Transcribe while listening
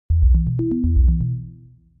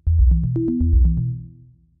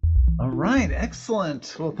All right,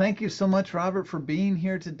 excellent. Well, thank you so much, Robert, for being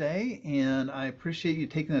here today, and I appreciate you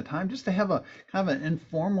taking the time just to have a kind of an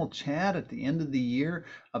informal chat at the end of the year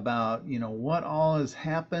about, what all has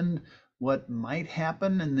happened, what might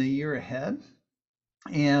happen in the year ahead.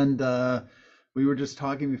 And we were just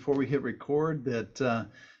talking before we hit record that,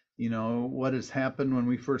 what has happened when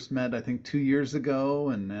we first met, I think 2 years ago,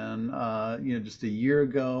 and then, just a year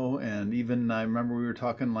ago. And even I remember we were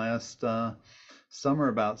talking last summer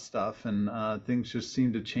about stuff, and things just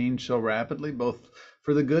seem to change so rapidly, both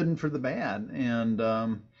for the good and for the bad. And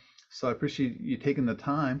so I appreciate you taking the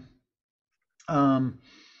time. Um,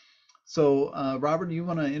 Robert, do you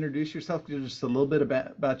want to introduce yourself, just a little bit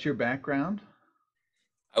about your background?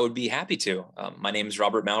 I would be happy to. My name is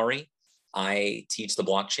Robert Mowry. I teach the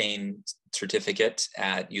blockchain certificate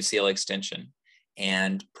at UCLA Extension.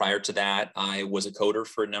 And prior to that, I was a coder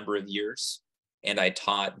for a number of years. And I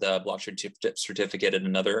taught the blockchain certificate at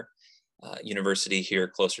another university here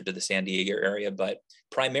closer to the San Diego area. But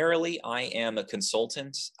primarily, I am a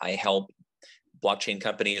consultant. I help blockchain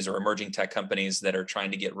companies or emerging tech companies that are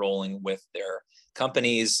trying to get rolling with their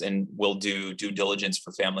companies, and will do due diligence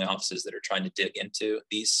for family offices that are trying to dig into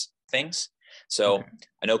these things. Okay. So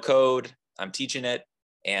I know code, I'm teaching it,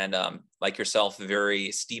 and like yourself,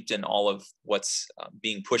 very steeped in all of what's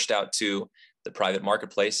being pushed out to the private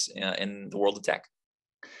marketplace in the world of tech.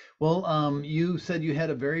 Well, you said you had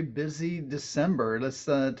a very busy December. Let's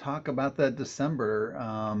talk about that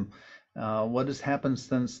December. What has happened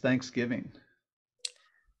since Thanksgiving?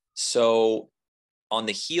 So on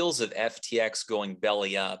the heels of FTX going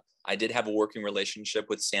belly up, I did have a working relationship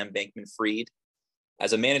with Sam Bankman-Fried.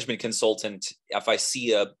 As a management consultant, if I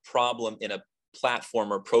see a problem in a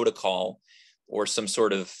platform or protocol or some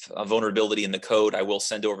sort of a vulnerability in the code, I will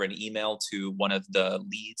send over an email to one of the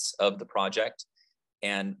leads of the project.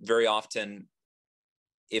 And very often,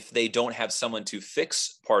 if they don't have someone to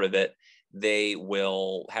fix part of it, they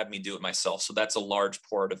will have me do it myself. So that's a large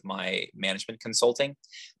part of my management consulting.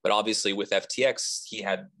 But obviously with FTX, he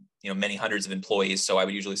had many hundreds of employees. So I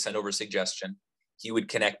would usually send over a suggestion. He would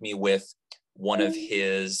connect me with one of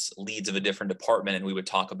his leads of a different department, and we would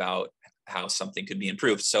talk about how something could be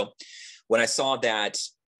improved. So when I saw that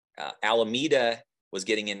Alameda was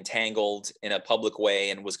getting entangled in a public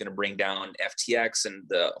way and was going to bring down FTX and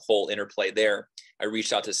the whole interplay there, I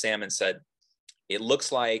reached out to Sam and said, it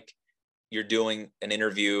looks like you're doing an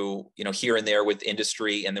interview, here and there with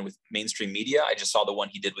industry and then with mainstream media. I just saw the one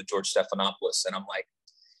he did with George Stephanopoulos, and I'm like,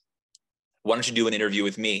 why don't you do an interview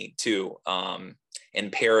with me too,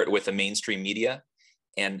 and pair it with a mainstream media?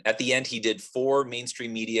 And at the end, he did 4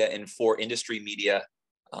 mainstream media and 4 industry media,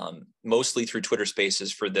 mostly through Twitter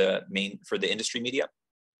Spaces for the industry media.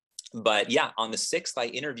 But yeah, on the 6th, I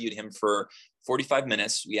interviewed him for 45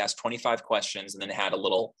 minutes. We asked 25 questions and then had a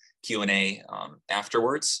little Q&A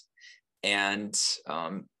afterwards. And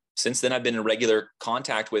since then, I've been in regular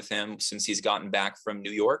contact with him since he's gotten back from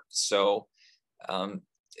New York. So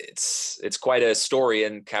it's quite a story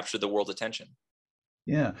and captured the world's attention.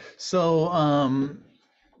 Yeah. So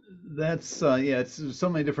that's yeah, it's so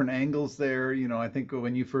many different angles there. I think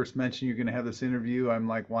when you first mentioned you're going to have this interview, I'm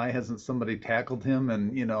like, why hasn't somebody tackled him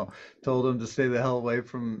and told him to stay the hell away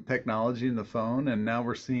from technology and the phone? And now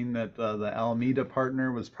we're seeing that the Alameda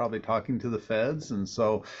partner was probably talking to the feds, and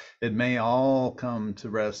so it may all come to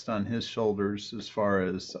rest on his shoulders as far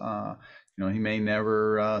as he may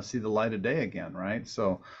never see the light of day again, right?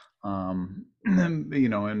 So and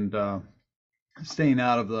staying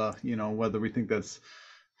out of the whether we think that's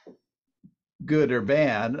good or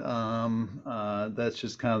bad. That's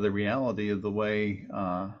just kind of the reality of the way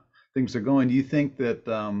things are going. Do you think that,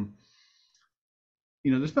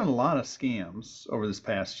 there's been a lot of scams over this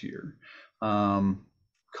past year?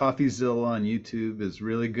 CoffeeZilla on YouTube is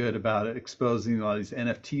really good about it, exposing a lot of these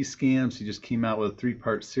NFT scams. He just came out with a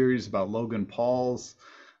 3-part series about Logan Paul's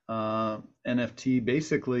NFT,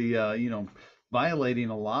 basically,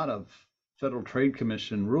 violating a lot of Federal Trade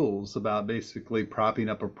Commission rules about basically propping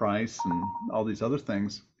up a price and all these other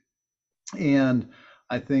things. And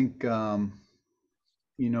I think,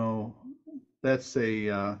 that's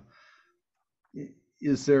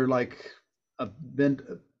is there like a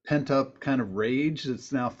pent up kind of rage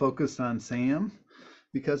that's now focused on Sam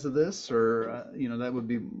because of this? Or,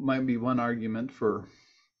 that might be one argument for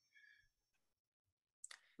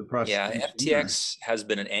the Yeah, prosecution. Or, FTX has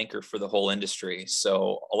been an anchor for the whole industry.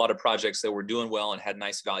 So a lot of projects that were doing well and had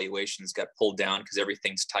nice valuations got pulled down because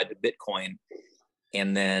everything's tied to Bitcoin.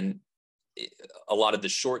 And then a lot of the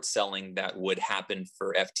short selling that would happen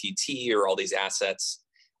for FTT or all these assets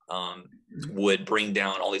would bring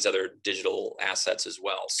down all these other digital assets as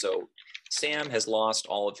well. So Sam has lost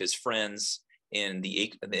all of his friends in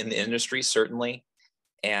the industry, certainly,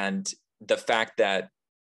 and the fact that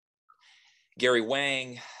Gary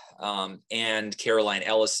Wang and Caroline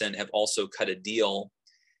Ellison have also cut a deal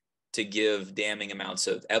to give damning amounts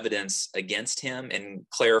of evidence against him and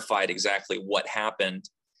clarified exactly what happened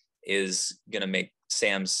is going to make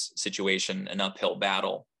Sam's situation an uphill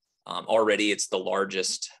battle. Already, it's the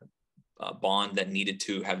largest bond that needed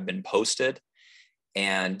to have been posted.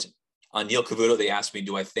 And on Neil Cavuto, they asked me,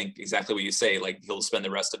 do I think exactly what you say, like he'll spend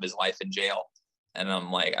the rest of his life in jail? And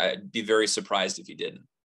I'm like, I'd be very surprised if he didn't.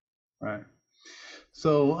 Right.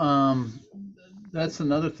 So that's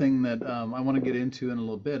another thing that I want to get into in a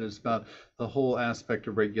little bit is about the whole aspect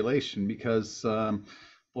of regulation because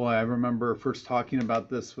boy, I remember first talking about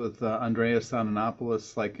this with Andreas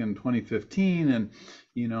Antonopoulos like in 2015, and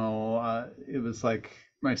it was like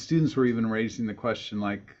my students were even raising the question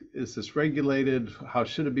like, is this regulated? How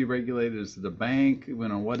should it be regulated? Is it a bank?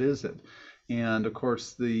 What is it? And of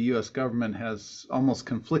course, the U.S. government has almost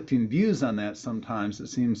conflicting views on that sometimes, it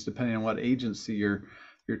seems, depending on what agency you're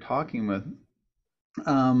talking with.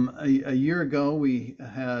 A year ago, we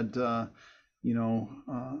had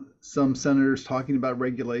some senators talking about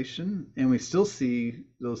regulation, and we still see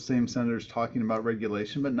those same senators talking about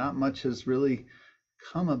regulation, but not much has really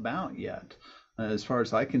come about yet, as far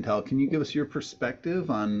as I can tell. Can you give us your perspective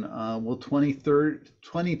on will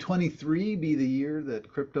 2023 be the year that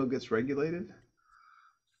crypto gets regulated? It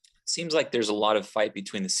seems like there's a lot of fight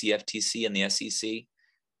between the CFTC and the SEC.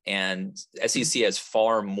 And SEC has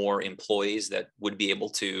far more employees that would be able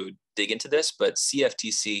to dig into this, but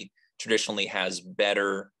CFTC traditionally has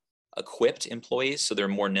better equipped employees, so they're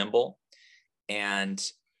more nimble. And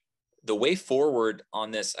the way forward on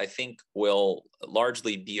this, I think, will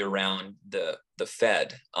largely be around the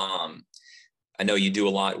Fed. I know you do a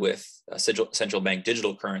lot with central bank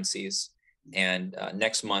digital currencies, and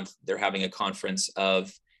next month they're having a conference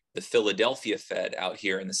of the Philadelphia Fed out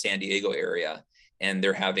here in the San Diego area, and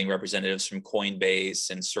they're having representatives from Coinbase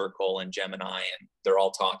and Circle and Gemini, and they're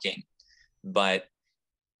all talking. But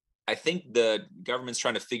I think the government's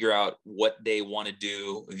trying to figure out what they want to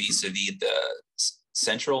do vis-a-vis the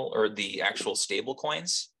central or the actual stable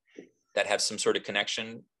coins that have some sort of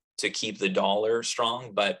connection to keep the dollar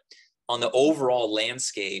strong. But on the overall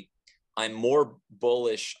landscape, I'm more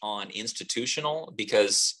bullish on institutional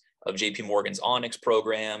because of JP Morgan's Onyx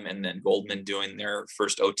program and then Goldman doing their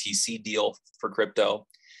first OTC deal for crypto.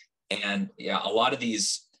 And yeah, a lot of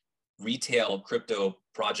these retail crypto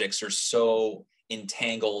projects are so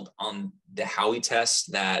entangled on the Howey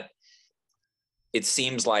test that it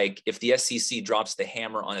seems like if the SEC drops the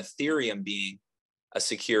hammer on Ethereum being a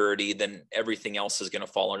security, then everything else is going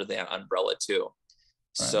to fall under that umbrella too.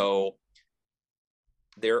 Right. So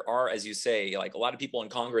there are, as you say, like a lot of people in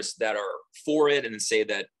Congress that are for it and say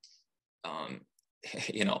that,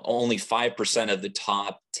 only 5% of the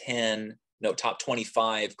top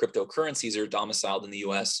 25 cryptocurrencies are domiciled in the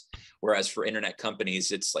US, whereas for internet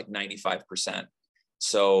companies, it's like 95%.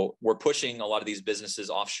 So we're pushing a lot of these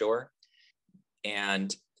businesses offshore,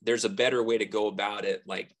 and there's a better way to go about it,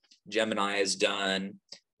 like Gemini has done,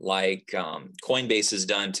 like Coinbase has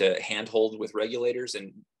done, to handhold with regulators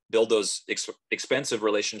and build those expensive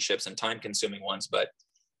relationships and time-consuming ones. But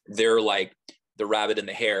they're like the rabbit and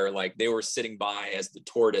the hare, like they were sitting by as the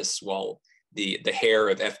tortoise while the hare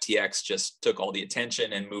of FTX just took all the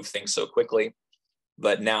attention and moved things so quickly.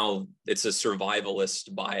 But now it's a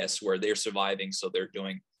survivalist bias where they're surviving, so they're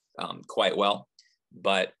doing quite well.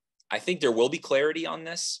 But I think there will be clarity on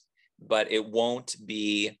this, but it won't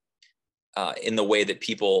be in the way that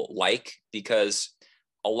people like, because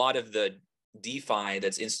a lot of the DeFi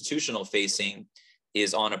that's institutional facing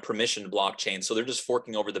is on a permissioned blockchain. So they're just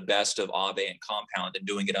forking over the best of Aave and Compound and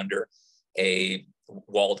doing it under a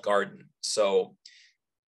walled garden. So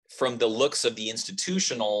from the looks of the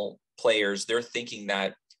institutional players, they're thinking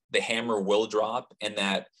that the hammer will drop and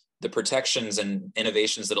that the protections and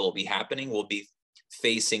innovations that will be happening will be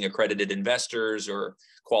facing accredited investors or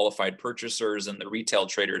qualified purchasers, and the retail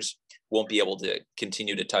traders won't be able to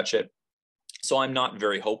continue to touch it. So I'm not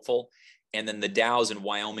very hopeful. And then the DAOs in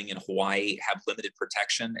Wyoming and Hawaii have limited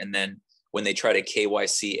protection. And then when they try to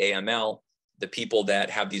KYC AML, the people that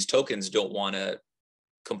have these tokens don't want to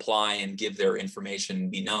comply and give their information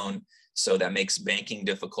be known. So that makes banking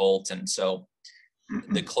difficult. And so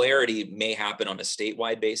the clarity may happen on a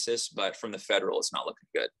statewide basis, but from the federal, it's not looking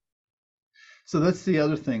good. So that's the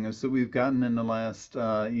other thing, is that we've gotten in the last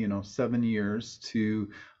 7 years to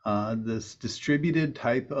this distributed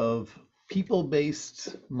type of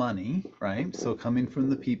people-based money, right? So coming from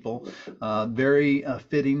the people, very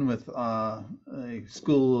fitting with a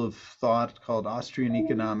school of thought called Austrian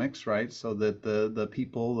economics, right? So that the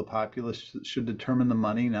people, the populace, should determine the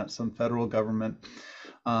money, not some federal government.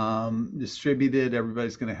 Distributed,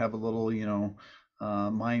 everybody's going to have a little,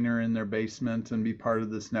 miner in their basement and be part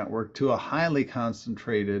of this network, to a highly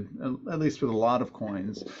concentrated, at least with a lot of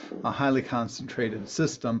coins, a highly concentrated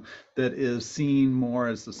system that is seen more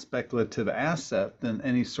as a speculative asset than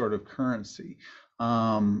any sort of currency.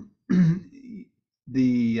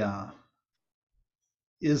 The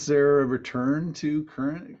Is there a return to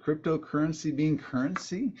current cryptocurrency being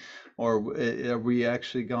currency, or have we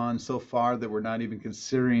actually gone so far that we're not even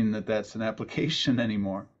considering that that's an application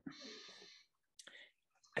anymore?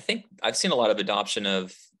 I think I've seen a lot of adoption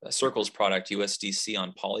of Circle's product USDC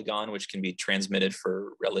on Polygon, which can be transmitted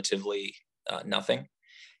for relatively nothing.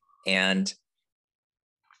 And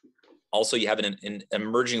also, you have in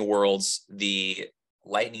emerging worlds the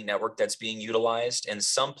Lightning Network that's being utilized, and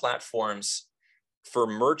some platforms for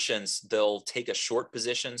merchants, they'll take a short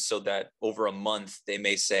position so that over a month they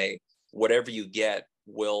may say, whatever you get,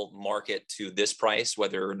 will market to this price,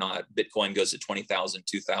 whether or not Bitcoin goes to 20,000,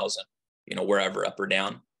 2,000, wherever, up or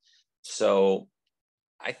down. So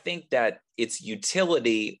I think that its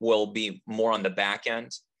utility will be more on the back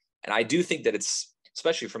end. And I do think that it's,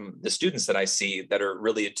 especially from the students that I see that are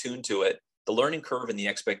really attuned to it, the learning curve and the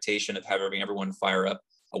expectation of having everyone fire up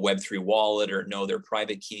a Web3 wallet or know their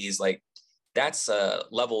private keys, like that's a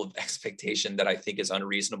level of expectation that I think is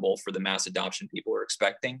unreasonable for the mass adoption people are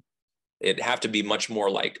expecting. It'd have to be much more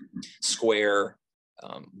like Square,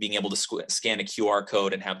 being able to scan a QR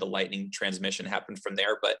code and have the Lightning transmission happen from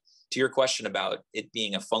there. But to your question about it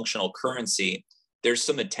being a functional currency, there's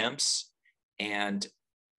some attempts, and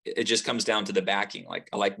it just comes down to the backing. Like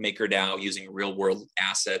I like MakerDAO using real world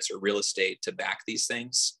assets or real estate to back these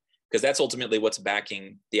things, because that's ultimately what's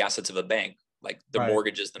backing the assets of a bank, like the Right.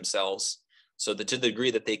 mortgages themselves. So that to the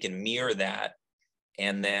degree that they can mirror that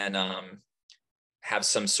and then have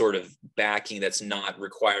some sort of backing that's not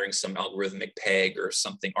requiring some algorithmic peg or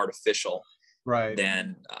something artificial, Right.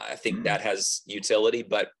 then I think that has utility.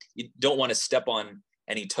 But you don't want to step on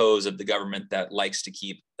any toes of the government that likes to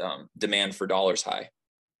keep demand for dollars high.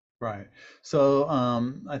 Right. So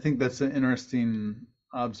I think that's an interesting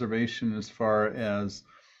observation as far as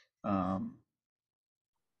um,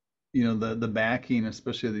 the backing,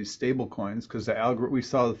 especially of these stable coins, because we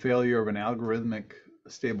saw the failure of an algorithmic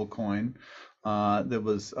stable coin that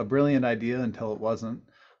was a brilliant idea until it wasn't,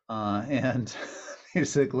 and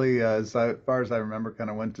basically, as far as I remember,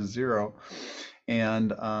 kind of went to zero.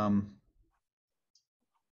 And I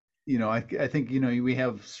think, we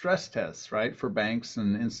have stress tests, right, for banks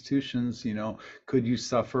and institutions. Could you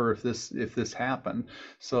suffer if this happened?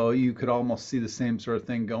 So you could almost see the same sort of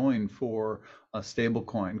thing going for a stable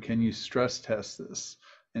coin. Can you stress test this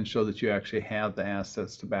and show that you actually have the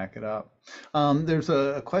assets to back it up? There's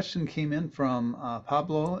a question came in from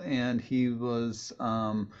Pablo, and he was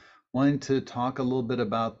wanting to talk a little bit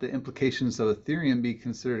about the implications of Ethereum being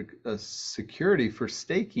considered a security for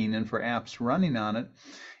staking and for apps running on it.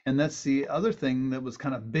 And that's the other thing that was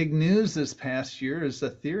kind of big news this past year, is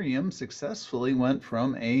Ethereum successfully went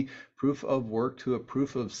from a proof of work to a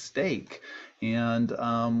proof of stake. And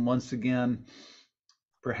once again,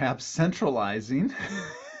 perhaps centralizing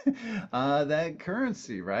that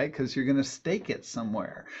currency, right? Because you're going to stake it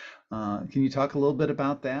somewhere. Can you talk a little bit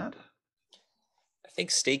about that? I think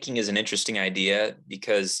staking is an interesting idea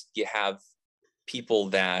because you have people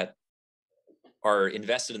that are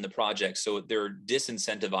invested in the project, so they're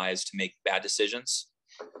disincentivized to make bad decisions.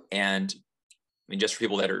 And I mean, just for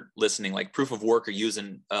people that are listening, like proof of work are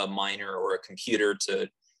using a miner or a computer to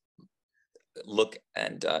look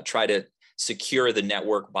and try to secure the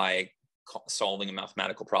network by solving a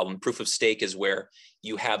mathematical problem. Proof of stake is where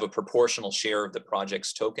you have a proportional share of the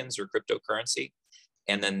project's tokens or cryptocurrency,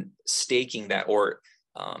 and then staking that, or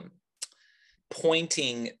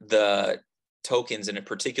pointing the tokens in a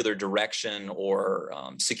particular direction, or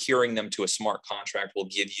securing them to a smart contract will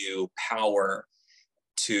give you power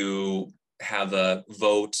to have a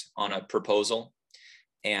vote on a proposal.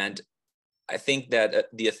 And I think that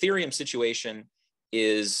the Ethereum situation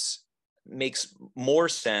makes more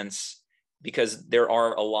sense because there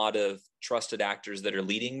are a lot of trusted actors that are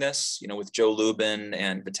leading this, with Joe Lubin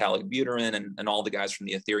and Vitalik Buterin and all the guys from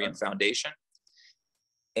the Ethereum Foundation.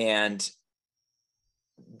 And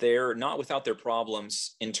they're not without their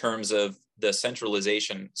problems in terms of the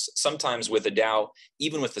centralization. Sometimes with a DAO,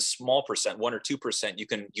 even with a small percent, 1 or 2%, you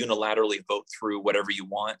can unilaterally vote through whatever you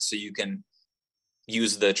want. So you can,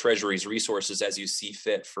 use the treasury's resources as you see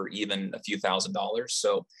fit for even a few $1,000s.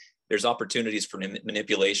 So there's opportunities for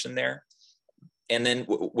manipulation there. And then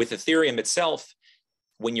with Ethereum itself,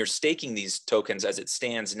 when you're staking these tokens as it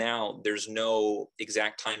stands now, there's no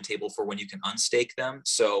exact timetable for when you can unstake them.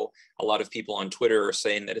 So a lot of people on Twitter are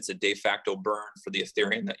saying that it's a de facto burn for the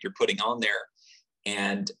Ethereum that you're putting on there.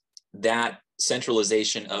 And that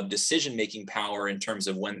centralization of decision-making power in terms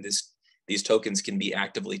of when these tokens can be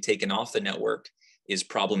actively taken off the network is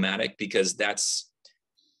problematic, because that's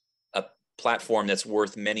a platform that's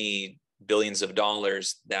worth many billions of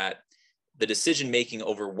dollars, that the decision making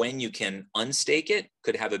over when you can unstake it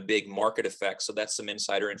could have a big market effect. So that's some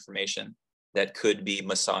insider information that could be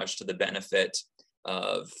massaged to the benefit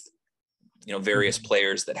of various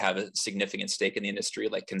players that have a significant stake in the industry,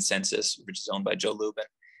 like Consensus, which is owned by Joe Lubin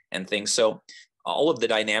and things. So all of the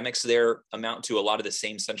dynamics there amount to a lot of the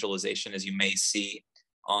same centralization as you may see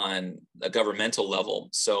on a governmental level.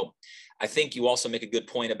 So I think you also make a good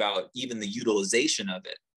point about even the utilization of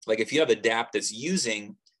it. Like if you have a DApp that's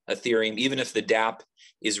using Ethereum, even if the DApp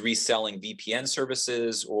is reselling VPN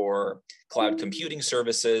services or cloud computing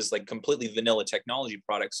services, like completely vanilla technology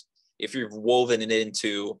products, if you've woven it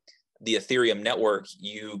into the Ethereum network,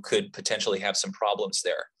 you could potentially have some problems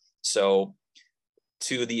there. So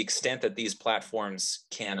to the extent that these platforms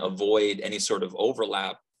can avoid any sort of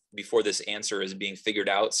overlap before this answer is being figured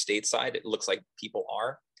out stateside, it looks like people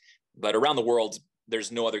are. But around the world,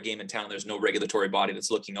 there's no other game in town. There's no regulatory body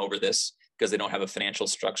that's looking over this, because they don't have a financial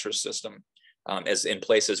structure system as in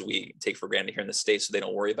places we take for granted here in the States, so they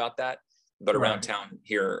don't worry about that. But around town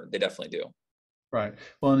here, they definitely do. Right.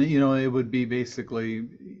 Well, it would be basically,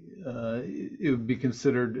 it would be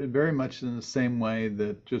considered very much in the same way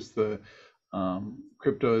that just the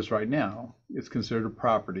crypto is right now. It's considered a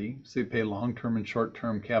property, so you pay long-term and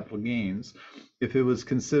short-term capital gains. If it was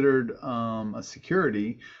considered a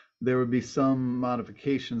security, there would be some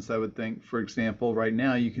modifications, I would think. For example, right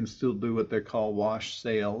now you can still do what they call wash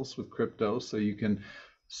sales with crypto. So you can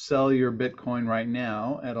sell your Bitcoin right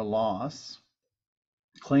now at a loss,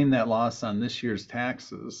 claim that loss on this year's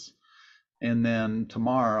taxes, and then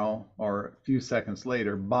tomorrow or a few seconds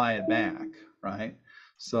later buy it back, right?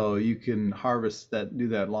 So you can harvest that, do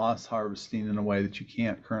that loss harvesting in a way that you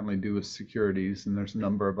can't currently do with securities. And there's a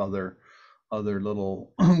number of other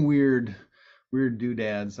little weird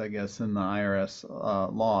doodads, I guess, in the IRS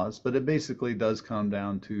laws, but it basically does come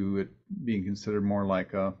down to it being considered more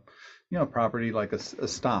like a, property, like a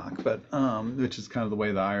stock, but which is kind of the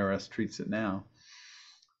way the IRS treats it now.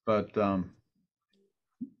 But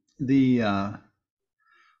the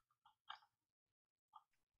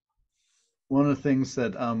one of the things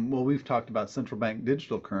that we've talked about central bank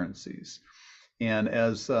digital currencies, and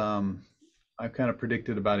as I've kind of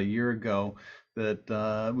predicted about a year ago,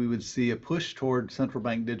 that we would see a push toward central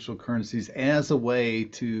bank digital currencies as a way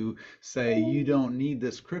to say, you don't need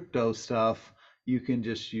this crypto stuff, you can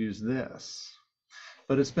just use this.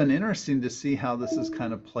 But it's been interesting to see how this has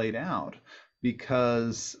kind of played out,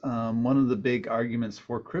 because one of the big arguments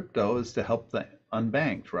for crypto is to help the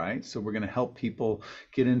unbanked, right? So we're going to help people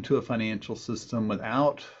get into a financial system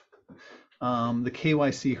without the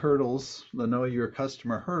KYC hurdles, the know your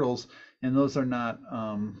customer hurdles, and those are not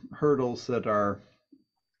hurdles that are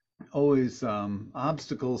always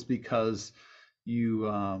obstacles because you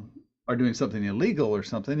are doing something illegal or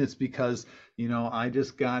something. It's because, I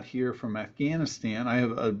just got here from Afghanistan. I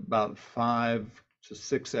have about 5 to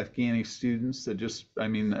 6 Afghani students that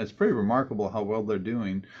it's pretty remarkable how well they're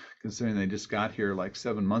doing, considering they just got here like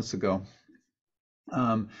 7 months ago.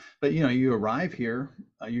 But you arrive here,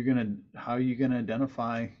 how are you gonna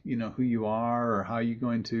identify, who you are, or how are you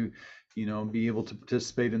going to, be able to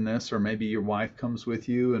participate in this? Or maybe your wife comes with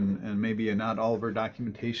you, and maybe not all of her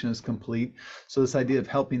documentation is complete. So this idea of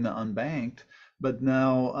helping the unbanked, but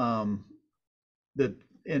now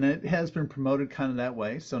and it has been promoted kind of that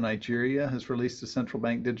way. So Nigeria has released a central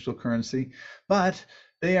bank digital currency, but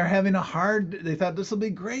they are having they thought this will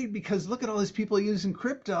be great because look at all these people using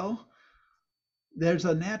crypto. There's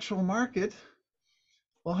a natural market.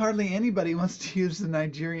 Well, hardly anybody wants to use the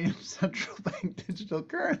Nigerian central bank digital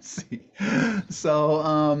currency. So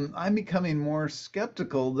I'm becoming more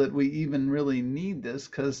skeptical that we even really need this,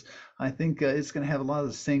 because I think it's going to have a lot of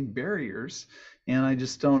the same barriers. And I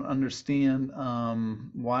just don't understand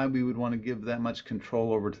why we would want to give that much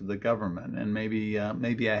control over to the government. And maybe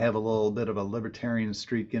I have a little bit of a libertarian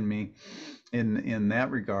streak in me in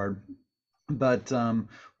that regard. But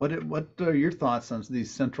what are your thoughts on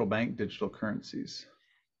these central bank digital currencies?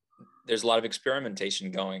 There's a lot of experimentation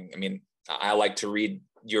going. I mean, I like to read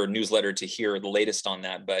your newsletter to hear the latest on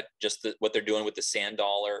that, but just what they're doing with the sand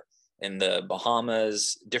dollar in the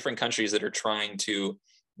Bahamas, different countries that are trying to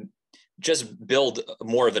just build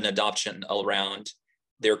more of an adoption around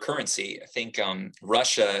their currency. I think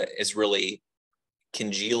Russia is really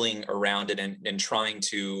congealing around it and trying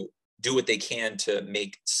to do what they can to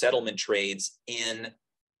make settlement trades in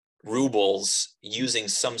rubles using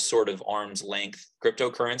some sort of arm's length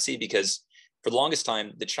cryptocurrency, because for the longest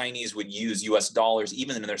time the Chinese would use US dollars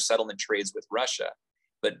even in their settlement trades with Russia,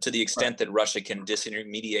 but to the Right. extent that Russia can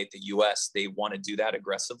disintermediate the US, they want to do that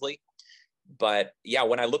aggressively. But yeah,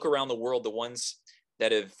 when I look around the world, the ones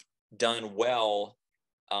that have done well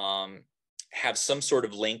um, have some sort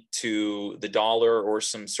of link to the dollar or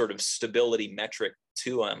some sort of stability metric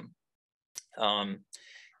to them. Um,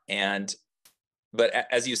 and but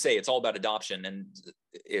as you say, it's all about adoption, and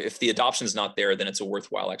if the adoption is not there, then it's a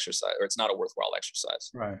worthwhile exercise, or it's not a worthwhile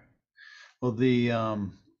exercise. Right. Well, the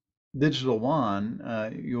digital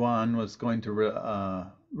yuan was going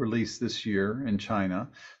to release this year in China.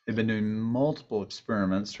 They've been doing multiple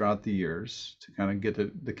experiments throughout the years to kind of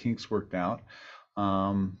get the kinks worked out.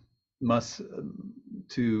 Um, must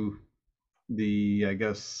to the, I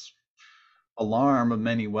guess, alarm of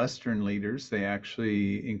many Western leaders, they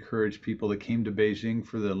actually encouraged people that came to Beijing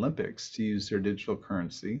for the Olympics to use their digital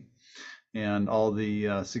currency. And all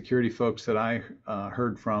the security folks that I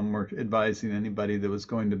heard from were advising anybody that was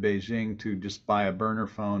going to Beijing to just buy a burner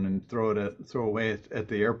phone and throw away at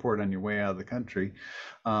the airport on your way out of the country,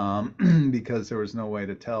 because there was no way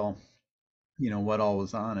to tell, what all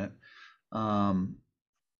was on it. Um,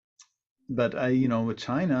 but with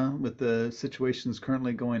China, with the situations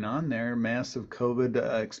currently going on there, massive COVID,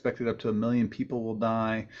 expected up to 1 million people will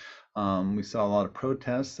die. We saw a lot of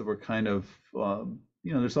protests that were kind of,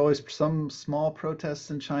 there's always some small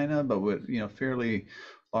protests in China, but with, fairly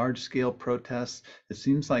large scale protests, it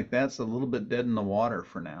seems like that's a little bit dead in the water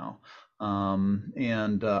for now.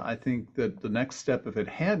 And I think that the next step, if it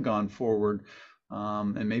had gone forward,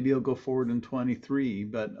 and maybe it'll go forward in 23,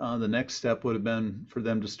 but the next step would have been for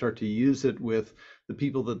them to start to use it with the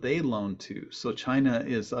people that they loan to. So China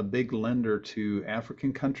is a big lender to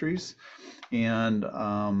African countries, and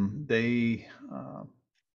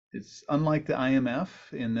it's unlike the IMF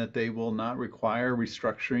in that they will not require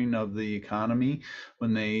restructuring of the economy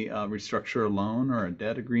when they restructure a loan or a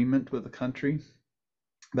debt agreement with a country.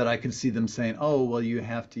 But I can see them saying, oh, well, you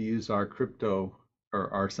have to use our crypto or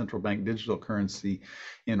our central bank digital currency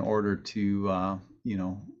in order to,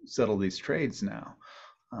 settle these trades now.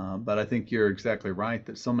 But I think you're exactly right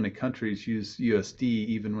that so many countries use USD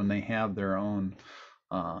even when they have their own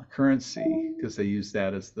currency, because they use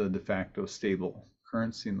that as the de facto stable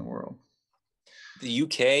currency in the world. The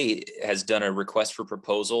UK has done a request for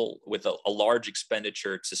proposal with a large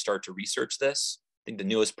expenditure to start to research this. I think the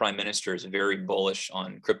newest prime minister is very bullish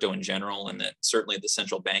on crypto in general, and that certainly the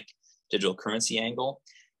central bank digital currency angle.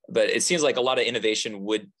 But it seems like a lot of innovation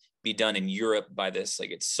would be done in Europe by this.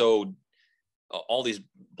 Like it's so, all these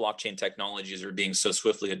blockchain technologies are being so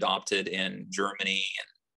swiftly adopted in Germany and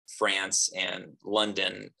France and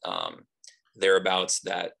London, thereabouts,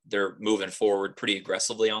 that they're moving forward pretty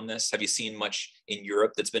aggressively on this. Have you seen much in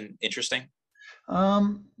Europe that's been interesting?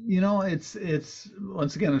 It's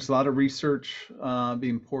once again, there's a lot of research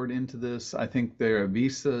being poured into this. I think their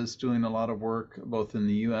Visa is doing a lot of work both in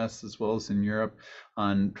the U.S. as well as in Europe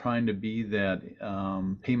on trying to be that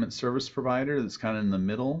payment service provider that's kind of in the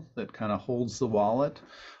middle, that kind of holds the wallet.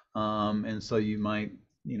 And so you might,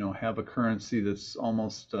 have a currency that's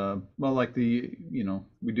almost well, like we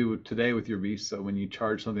do today with your Visa. When you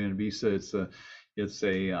charge something in a Visa, it's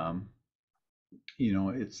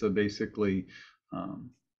a basically um,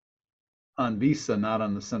 on Visa, not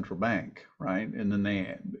on the central bank, right? And then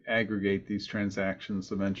they aggregate these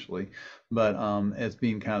transactions eventually, but as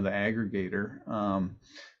being kind of the aggregator.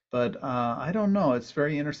 But I don't know. It's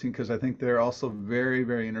very interesting because I think they're also very,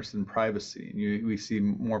 very interested in privacy. And we see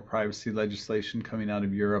more privacy legislation coming out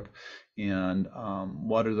of Europe, and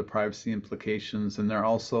what are the privacy implications? And they're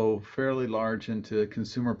also fairly large into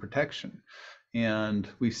consumer protection. And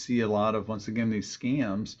we see a lot of, once again, these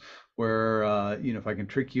scams where, if I can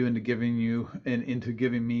trick you into giving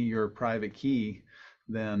me your private key,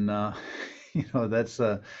 then, that's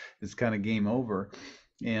it's kind of game over.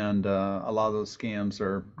 And a lot of those scams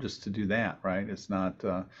are just to do that, right? It's not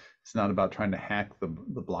about trying to hack the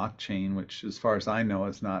blockchain, which, as far as I know,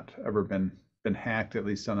 has not ever been hacked, at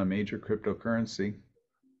least on a major cryptocurrency.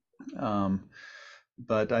 Um,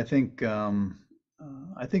 but I think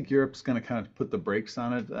Europe's going to kind of put the brakes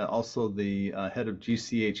on it. Also, the head of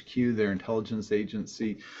GCHQ, their intelligence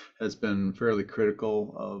agency, has been fairly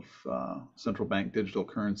critical of central bank digital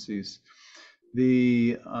currencies.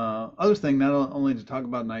 The other thing, not only to talk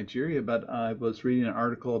about Nigeria, but I was reading an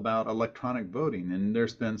article about electronic voting, and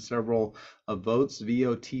there's been several votes.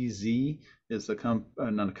 VOTZ is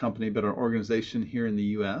not a company, but an organization here in the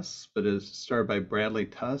U.S., but is started by Bradley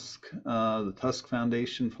Tusk, the Tusk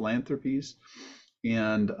Foundation Philanthropies,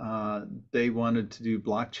 and they wanted to do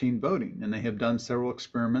blockchain voting, and they have done several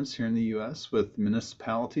experiments here in the U.S. with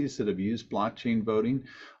municipalities that have used blockchain voting,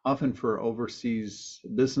 often for overseas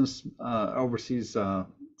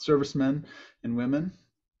servicemen and women,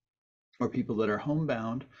 or people that are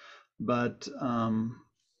homebound. But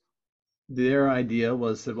their idea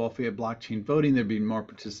was that, well, if we had blockchain voting, there'd be more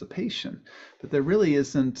participation. But there really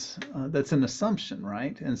isn't, that's an assumption,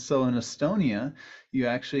 right? And so in Estonia, you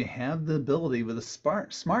actually have the ability with a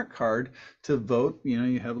smart card to vote. You know,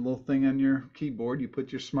 you have a little thing on your keyboard, you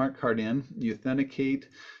put your smart card in, you authenticate,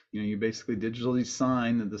 you know, you basically digitally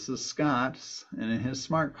sign that this is Scott's and in his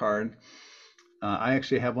smart card. I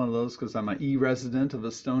actually have one of those because I'm an e-resident of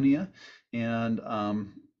Estonia, and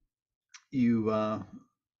you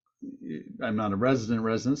I'm not a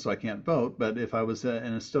resident, so I can't vote. But if I was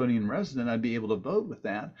an Estonian resident, I'd be able to vote with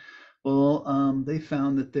that. Well, they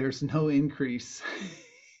found that there's no increase.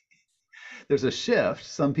 There's a shift.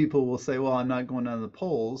 Some people will say, well, I'm not going down to the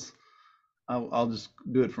polls. I'll just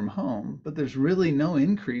do it from home. But there's really no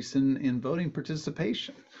increase in voting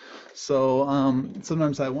participation. So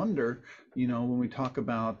sometimes I wonder, you know, when we talk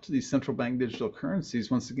about these central bank digital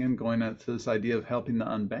currencies, once again, going out to this idea of helping the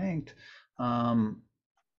unbanked, um,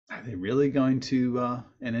 are they really going to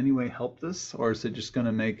in any way help this, or is it just going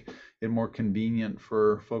to make it more convenient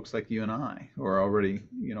for folks like you and I, who are already,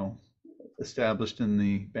 you know, established in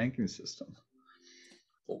the banking system?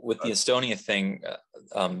 With the Estonia thing,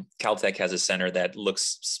 Caltech has a center that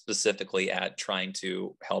looks specifically at trying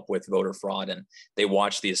to help with voter fraud, and they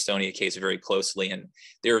watched the Estonia case very closely, and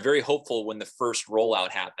they were very hopeful when the first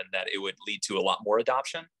rollout happened that it would lead to a lot more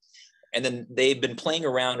adoption. And then they've been playing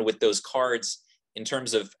around with those cards in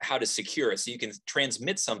terms of how to secure it. So you can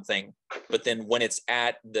transmit something, but then when it's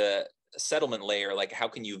at the settlement layer, like how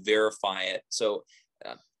can you verify it? So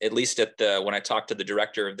at least when I talked to the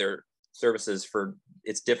director of their services for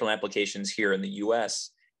its different applications here in the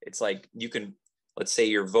US, it's like you can, let's say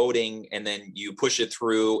you're voting and then you push it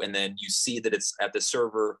through and then you see that it's at the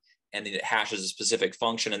server and then it hashes a specific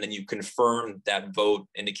function and then you confirm that vote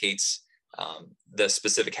indicates the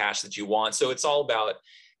specific hash that you want. So it's all about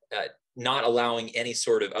not allowing any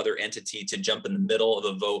sort of other entity to jump in the middle of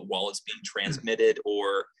a vote while it's being transmitted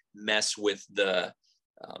or mess with the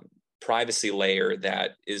privacy layer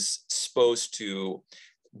that is supposed to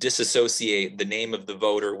disassociate the name of the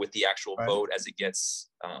voter with the actual Right. vote as it gets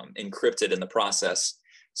encrypted in the process.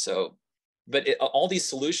 So, but all these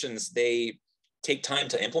solutions, they take time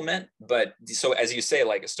to implement. But so as you say,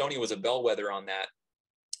 like Estonia was a bellwether on that.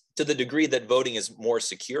 To the degree that voting is more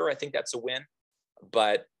secure, I think that's a win.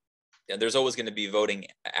 But yeah, there's always going to be voting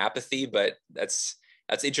apathy. But that's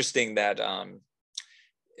interesting that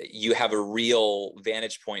you have a real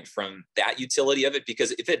vantage point from that utility of it,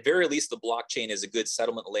 because if at very least the blockchain is a good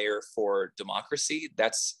settlement layer for democracy,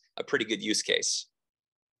 that's a pretty good use case.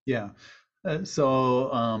 Yeah.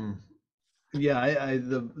 So yeah,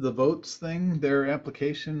 the votes thing, their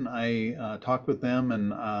application, I talked with them,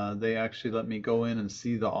 and they actually let me go in and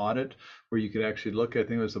see the audit where you could actually look. I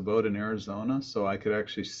think it was a vote in Arizona, so I could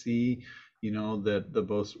actually see, you know, that the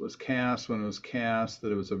vote was cast when it was cast,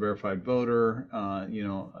 that it was a verified voter, you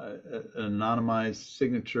know, an anonymized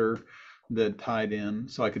signature that tied in,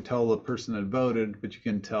 so I could tell the person that voted, but you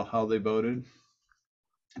can tell how they voted,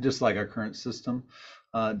 just like our current system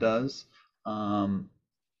does. Um,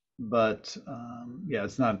 but yeah,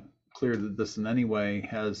 it's not clear that this in any way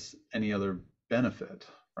has any other benefit,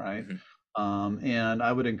 right? Mm-hmm. And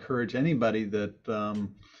I would encourage anybody that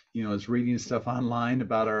you know, is reading stuff online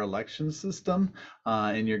about our election system,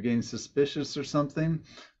 and you're getting suspicious or something,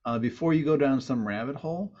 before you go down some rabbit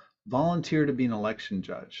hole, volunteer to be an election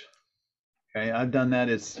judge. Okay, I've done that.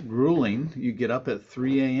 It's grueling. You get up at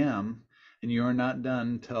 3 a.m. and you're not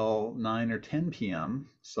done till 9 or 10 p.m.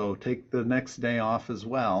 So take the next day off as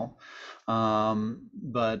well.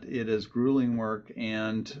 But it is grueling work,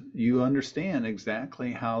 and you understand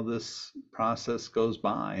exactly how this process goes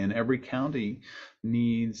by. And every county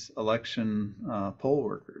needs election poll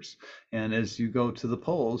workers. And as you go to the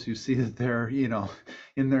polls, you see that they're, you know,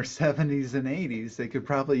 in their 70s and 80s. They could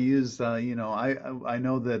probably use, you know, I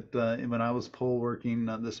know that when I was poll working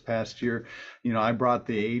this past year, you know, I brought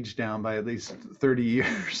the age down by at least 30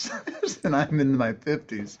 years, and I'm in my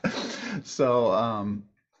 50s. So,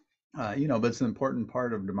 you know, but it's an important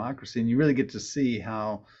part of democracy, and you really get to see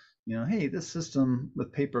how hey, this system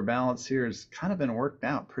with paper ballots here has kind of been worked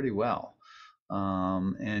out pretty well.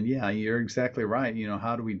 And yeah, you're exactly right.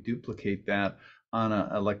 How do we duplicate that on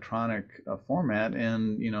an electronic format?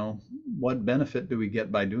 And, what benefit do we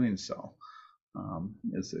get by doing so?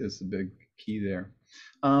 Is the big key there.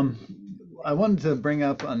 Um, I wanted to bring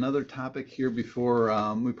up another topic here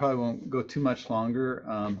before we probably won't go too much longer,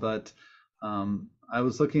 but I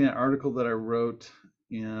was looking at an article that I wrote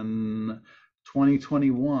in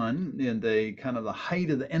 2021 in the kind of the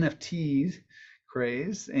height of the NFT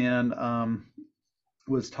craze, and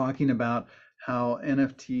was talking about how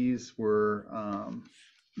NFTs were,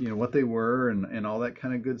 what they were and all that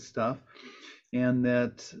kind of good stuff, and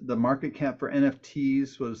that the market cap for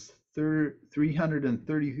NFTs was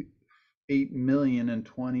 338 million in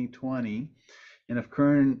 2020, and if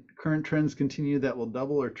current trends continue, that will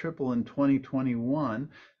double or triple in 2021.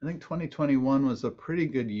 I think 2021 was a pretty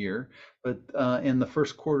good year, but in the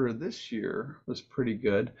first quarter of this year was pretty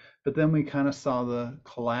good. But then we kind of saw the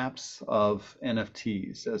collapse of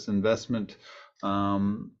NFTs as investment,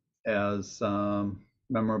 as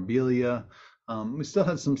memorabilia. We still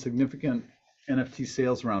had some significant NFT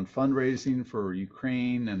sales around fundraising for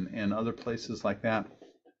Ukraine and other places like that.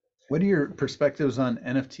 What are your perspectives on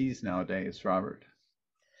NFTs nowadays, Robert?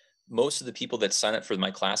 Most of the people that sign up for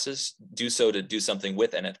my classes do so to do something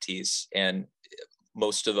with NFTs, and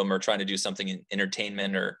most of them are trying to do something in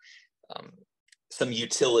entertainment or um, some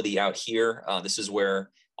utility out here. This is where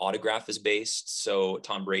Autograph is based, so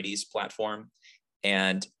Tom Brady's platform.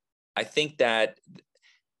 And I think that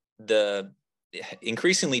the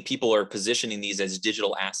increasingly people are positioning these as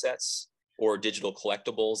digital assets or digital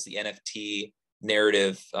collectibles. The NFT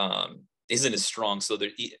narrative isn't as strong, so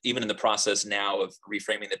they're even in the process now of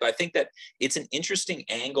reframing it. But I think that it's an interesting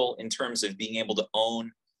angle in terms of being able to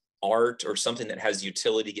own art or something that has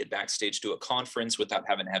utility, get backstage to a conference without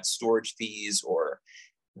having to have storage fees, or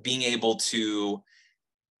being able to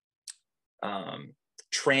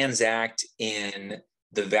transact in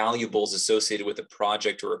the valuables associated with a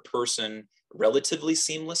project or a person relatively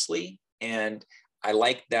seamlessly. And I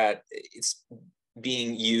like that it's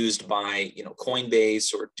being used by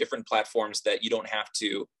Coinbase or different platforms, that you don't have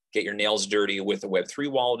to get your nails dirty with a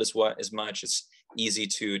Web3 wallet as much. It's easy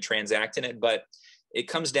to transact in it, but it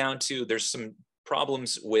comes down to there's some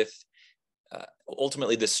problems with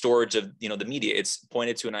ultimately the storage of the media. It's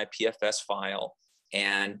pointed to an IPFS file,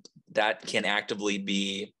 and that can actively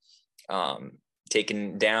be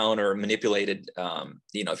taken down or manipulated,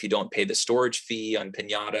 if you don't pay the storage fee on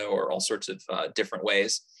Pinata or all sorts of different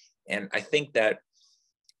ways. And I think that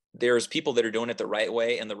there's people that are doing it the right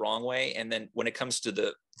way and the wrong way. And then when it comes to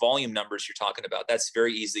the volume numbers you're talking about, that's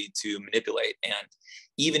very easy to manipulate. And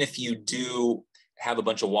even if you do have a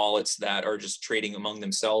bunch of wallets that are just trading among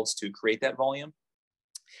themselves to create that volume,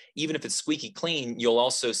 even if it's squeaky clean, you'll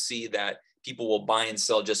also see that people will buy and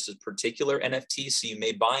sell just a particular NFT. So you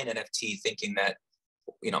may buy an NFT thinking that,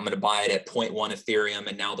 I'm going to buy it at 0.1 Ethereum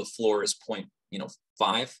and now the floor is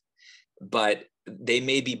 0.5, but they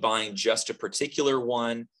may be buying just a particular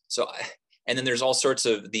one. So, and then there's all sorts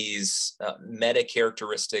of these meta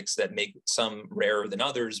characteristics that make some rarer than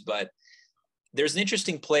others, but there's an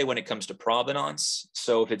interesting play when it comes to provenance.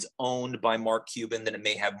 So if it's owned by Mark Cuban, then it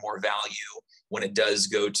may have more value when it does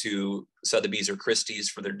go to Sotheby's or Christie's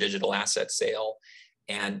for their digital asset sale.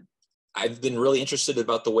 And I've been really interested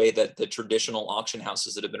about the way that the traditional auction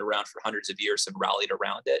houses that have been around for hundreds of years have rallied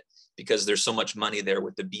around it, because there's so much money there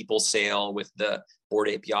with the Beeple sale, with the Bored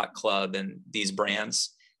Ape Yacht Club and these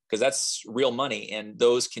brands, because that's real money, and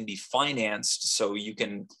those can be financed so you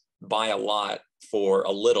can buy a lot for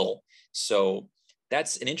a little. So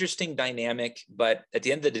that's an interesting dynamic. But at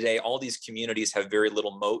the end of the day, all these communities have very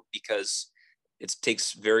little moat, because it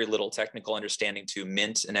takes very little technical understanding to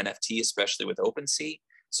mint an NFT, especially with OpenSea.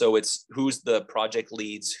 So it's who's the project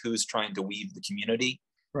leads, who's trying to weave the community.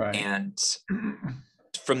 Right. And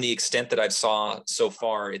from the extent that I've saw so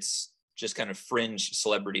far, it's just kind of fringe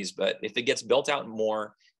celebrities. But if it gets built out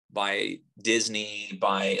more by Disney,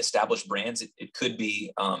 by established brands, it could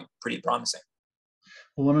be pretty promising.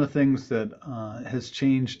 Well, one of the things that has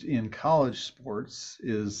changed in college sports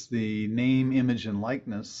is the name, image, and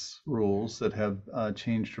likeness rules that have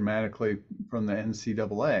changed dramatically from the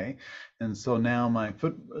NCAA. And so now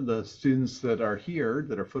the students that are here,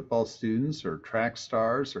 that are football students or track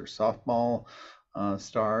stars or softball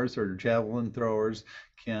stars or javelin throwers,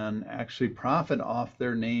 can actually profit off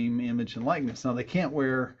their name, image, and likeness. Now they can't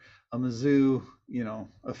wear a Mizzou,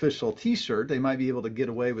 official T-shirt. They might be able to get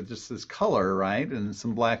away with just this color, right, and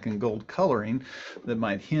some black and gold coloring that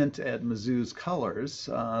might hint at Mizzou's colors.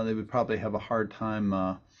 They would probably have a hard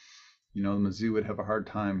time Mizzou would have a hard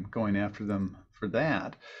time going after them for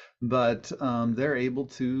that. But they're able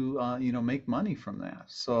to, make money from that.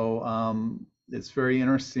 So it's very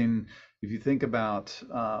interesting if you think about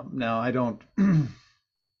now. I don't,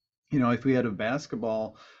 if we had a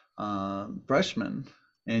basketball freshman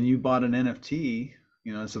and you bought an NFT,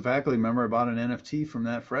 as a faculty member, I bought an NFT from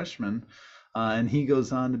that freshman, and he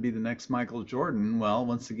goes on to be the next Michael Jordan. Well,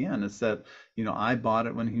 once again, it's that, I bought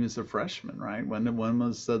it when he was a freshman, right? When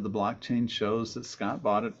was the blockchain shows that Scott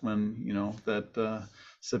bought it when, that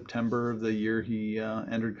September of the year he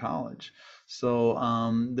entered college. So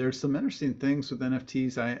there's some interesting things with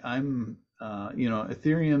NFTs. I'm,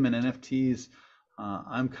 Ethereum and NFTs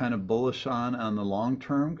I'm kind of bullish on the long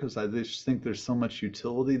term because I just think there's so much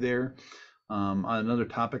utility there. Another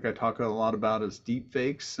topic I talk a lot about is deep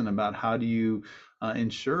fakes and about how do you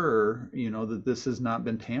ensure, that this has not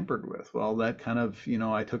been tampered with. Well, that kind of,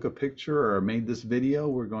 I took a picture or made this video.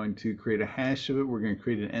 We're going to create a hash of it. We're going to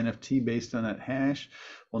create an NFT based on that hash.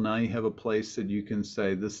 Well, now you have a place that you can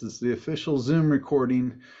say, this is the official Zoom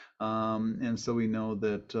recording. And so we know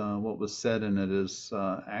that what was said in it is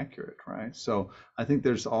accurate, right? So I think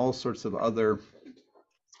there's all sorts of other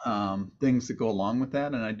things that go along with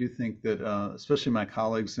that. And I do think that, especially my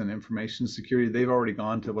colleagues in information security, they've already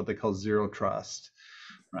gone to what they call zero trust,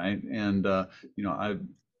 right? And,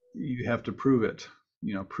 you have to prove it,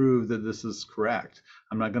 prove that this is correct.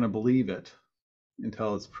 I'm not going to believe it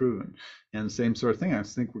until it's proven. And same sort of thing. I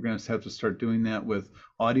think we're going to have to start doing that with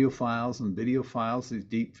audio files and video files. These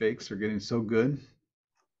deep fakes are getting so good,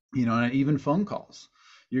 and even phone calls.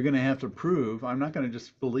 You're going to have to prove, I'm not going to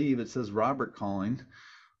just believe it says Robert calling.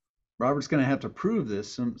 Robert's going to have to prove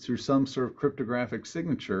this through some sort of cryptographic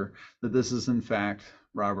signature that this is in fact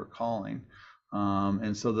Robert calling.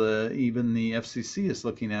 And so even the FCC is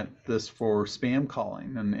looking at this for spam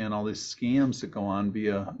calling and all these scams that go on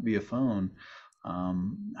via phone.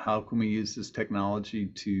 How can we use this technology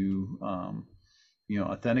to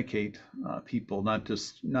authenticate people, not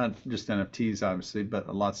just NFTs obviously,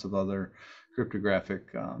 but lots of other cryptographic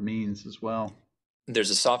means as well.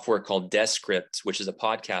 There's a software called Descript, which is a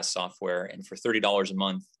podcast software, and for $30 a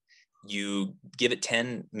month, you give it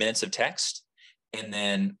 10 minutes of text, and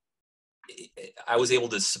then I was able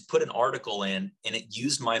to put an article in, and it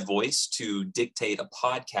used my voice to dictate a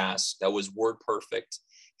podcast that was word perfect,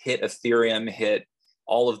 hit Ethereum, hit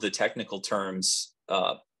all of the technical terms,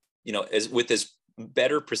 as with this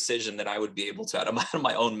better precision than I would be able to out of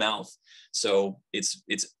my own mouth. So it's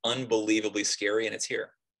unbelievably scary, and it's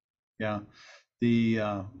here. Yeah.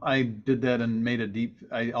 I did that and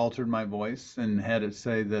I altered my voice and had it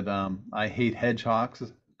say that I hate hedgehogs.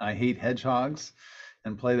 I hate hedgehogs,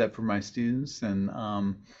 and play that for my students. And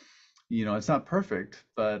it's not perfect,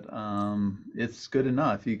 but it's good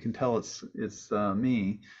enough. You can tell it's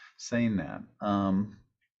me saying that.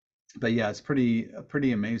 But yeah, it's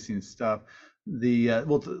pretty amazing stuff.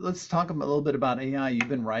 Let's talk a little bit about AI. You've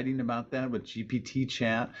been writing about that with GPT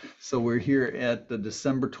chat. So we're here at the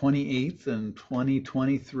December 28th in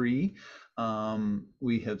 2023.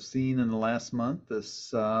 We have seen in the last month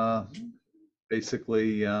this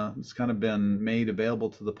basically it's kind of been made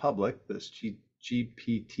available to the public, this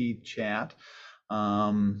GPT chat.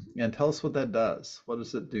 And tell us what that does. What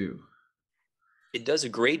does it do? It does a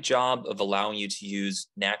great job of allowing you to use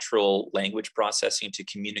natural language processing to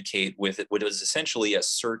communicate with what is essentially a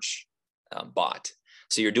search bot.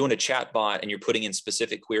 So you're doing a chat bot and you're putting in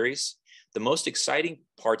specific queries. The most exciting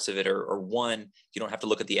parts of it are one, you don't have to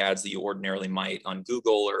look at the ads that you ordinarily might on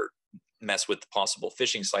Google or mess with the possible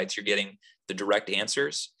phishing sites. You're getting the direct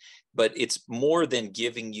answers, but it's more than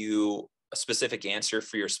giving you a specific answer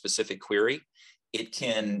for your specific query. It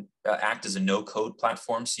can act as a no-code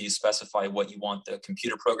platform. So you specify what you want the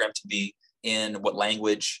computer program to be in, what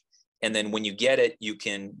language, and then when you get it, you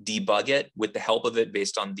can debug it with the help of it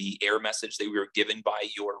based on the error message that we were given by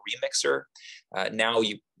your remixer. Now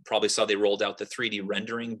you probably saw they rolled out the 3D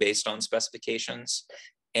rendering based on specifications.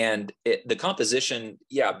 And the composition,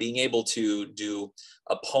 being able to do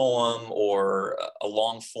a poem or a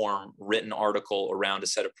long form written article around a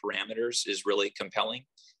set of parameters is really compelling.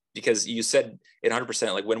 Because you said it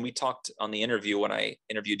 100%, like when we talked on the interview, when I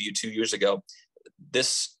interviewed you 2 years ago,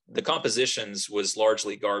 the compositions was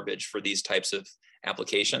largely garbage for these types of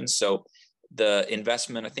applications. So the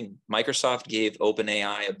investment, I think Microsoft gave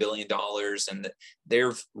OpenAI $1 billion, and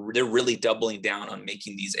they're really doubling down on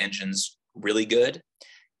making these engines really good,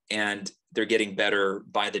 and they're getting better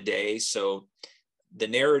by the day. So the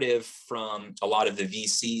narrative from a lot of the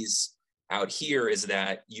VCs out here is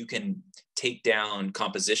that you can take down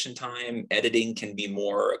composition time. Editing can be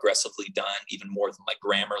more aggressively done, even more than like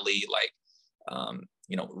Grammarly, like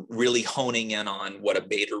really honing in on what a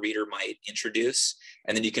beta reader might introduce.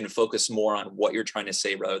 And then you can focus more on what you're trying to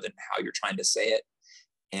say rather than how you're trying to say it.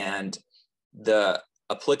 And the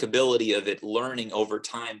applicability of it learning over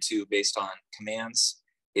time too, based on commands,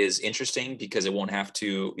 is interesting because it won't have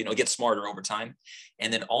to, get smarter over time.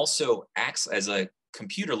 And then also acts as a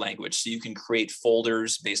computer language. So you can create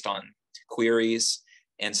folders based on queries.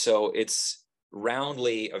 And so it's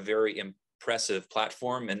roundly a very impressive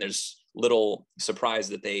platform. And there's little surprise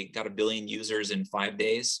that they got 1 billion users in 5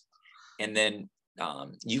 days. And then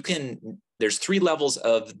there's 3 levels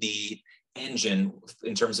of the engine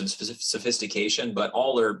in terms of sophistication, but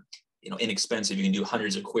all are inexpensive. You can do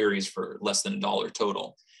hundreds of queries for less than $1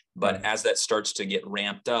 total. But Right. as that starts to get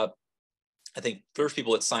ramped up, I think first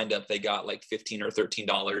people that signed up, they got like $15 or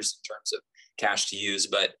 $13 in terms of cash to use.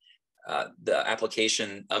 But the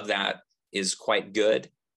application of that is quite good.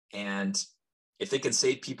 And if they can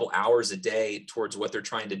save people hours a day towards what they're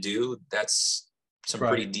trying to do, that's some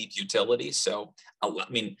pretty Right. deep utility. So, I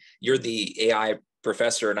mean, you're the AI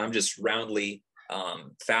professor, and I'm just roundly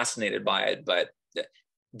fascinated by it. But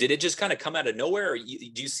did it just kind of come out of nowhere, or do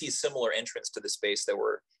you see similar entrants to the space that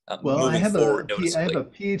were Well, moving forward I have noticeably? a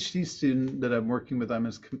PhD student that I'm working with on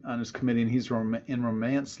his committee, and he's in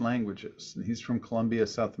Romance languages. And he's from Colombia,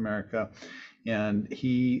 South America, and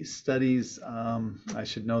he studies. I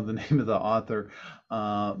should know the name of the author,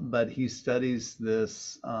 but he studies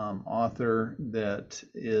this author that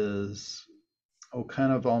is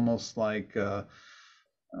kind of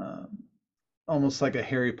uh, almost like a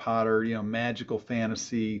Harry Potter, magical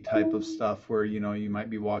fantasy type of stuff where, you might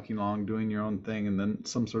be walking along doing your own thing and then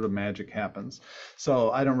some sort of magic happens.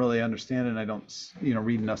 So I don't really understand it. And I don't,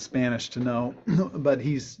 read enough Spanish to know, but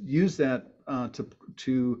he's used that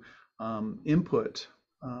to input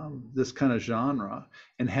this kind of genre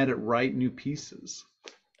and had it write new pieces.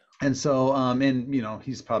 And so,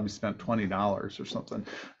 he's probably spent $20 or something.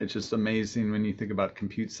 It's just amazing when you think about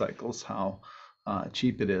compute cycles, how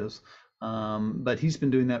cheap it is. But he's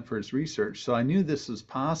been doing that for his research. So I knew this was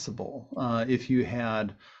possible if you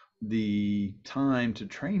had the time to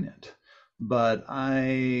train it. But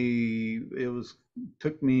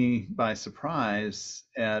took me by surprise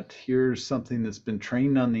at here's something that's been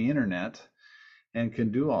trained on the internet and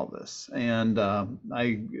can do all this. And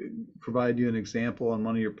I provide you an example on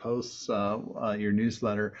one of your posts, your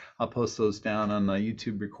newsletter. I'll post those down on the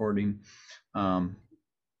YouTube recording. Um,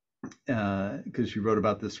 because you wrote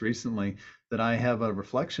about this recently, that I have a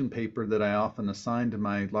reflection paper that I often assign to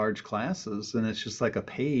my large classes, and it's just like a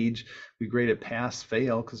page. We grade it pass,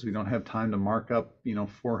 fail, because we don't have time to mark up,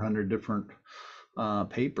 400 different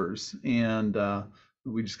papers, and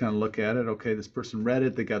we just kind of look at it. Okay, this person read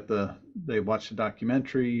it. They watched a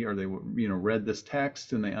documentary, or they read this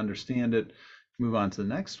text and they understand it. Move on to the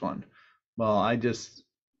next one. Well, I just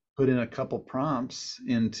put in a couple prompts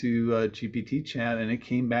into GPT chat, and it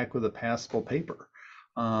came back with a passable paper.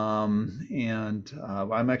 And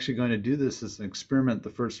I'm actually going to do this as an experiment the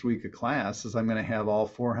first week of class, is I'm going to have all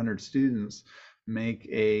 400 students make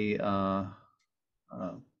a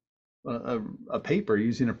paper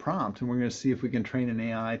using a prompt, and we're going to see if we can train an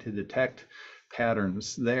AI to detect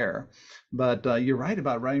patterns there. But you're right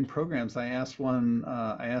about writing programs. I asked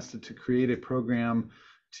it to create a program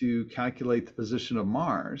to calculate the position of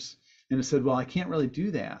Mars. And it said, well, I can't really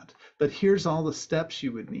do that, but here's all the steps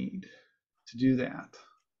you would need to do that.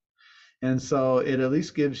 And so it at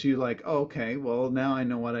least gives you like, oh, okay, well, now I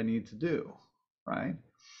know what I need to do, right?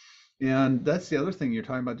 And that's the other thing you're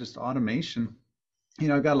talking about, just automation.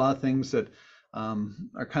 I've got a lot of things that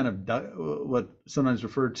are kind of what sometimes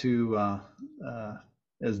referred to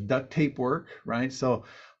as duct tape work, right? So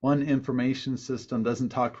one information system doesn't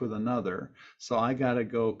talk with another. So I got to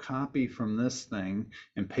go copy from this thing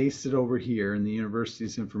and paste it over here in the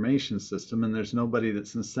university's information system. And there's nobody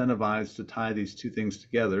that's incentivized to tie these two things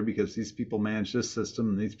together, because these people manage this system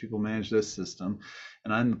and these people manage this system.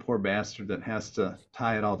 And I'm the poor bastard that has to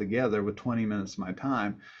tie it all together with 20 minutes of my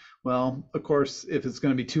time. Well, of course, if it's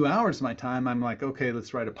going to be 2 hours of my time, I'm like, okay,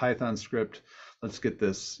 let's write a Python script. Let's get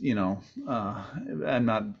this, I'm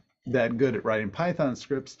not that good at writing Python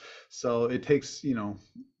scripts. So it takes,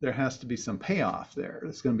 there has to be some payoff there.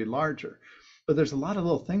 It's going to be larger. But there's a lot of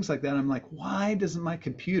little things like that. I'm like, why doesn't my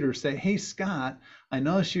computer say, hey, Scott, I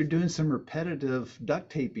notice you're doing some repetitive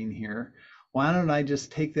duct taping here. Why don't I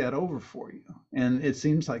just take that over for you? And it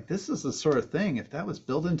seems like this is the sort of thing, if that was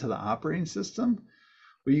built into the operating system,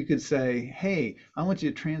 where you could say, hey, I want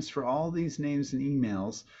you to transfer all these names and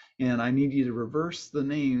emails, and I need you to reverse the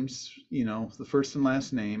names, the first and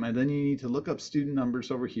last name, and then you need to look up student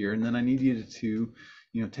numbers over here, and then I need you to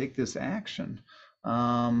take this action.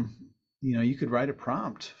 you could write a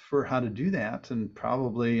prompt for how to do that, and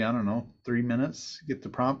probably, I don't know, 3 minutes, get the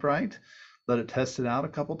prompt right, let it test it out a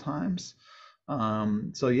couple times.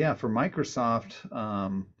 So yeah, for Microsoft,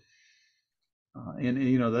 and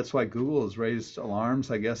that's why Google has raised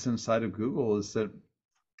alarms, I guess, inside of Google, is that,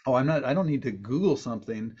 oh, I don't need to Google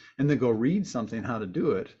something and then go read something how to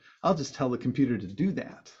do it. I'll just tell the computer to do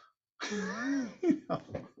that. You know?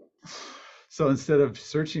 So instead of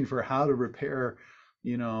searching for how to repair,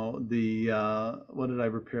 the what did I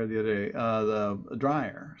repair the other day? The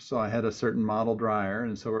dryer. So I had a certain model dryer,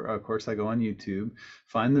 and so of course I go on YouTube,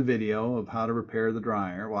 find the video of how to repair the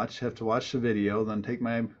dryer, have to watch the video, then take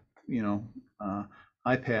my, you know, uh,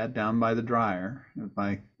 iPad down by the dryer with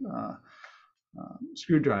my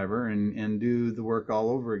screwdriver and do the work all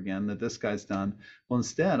over again that this guy's done. Well,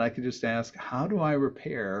 instead, I could just ask, how do I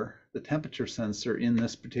repair the temperature sensor in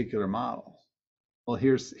this particular model? Well,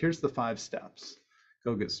 here's the 5 steps.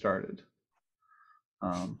 Go get started.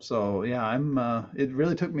 So yeah, it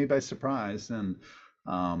really took me by surprise. And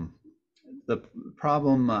um, the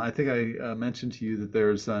problem, I think I mentioned to you that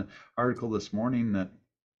there's an article this morning that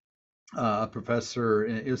a professor,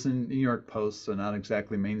 it was in New York Post, so not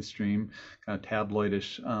exactly mainstream, kind of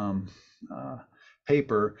tabloidish uh,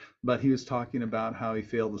 paper, but he was talking about how he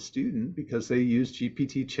failed a student because they used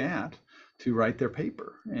GPT chat to write their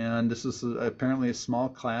paper. And this is apparently a small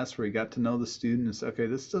class where he got to know the student and said, okay,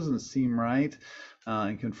 this doesn't seem right,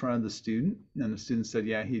 and confronted the student. And the student said,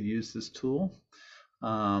 yeah, he'd used this tool.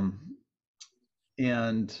 Um,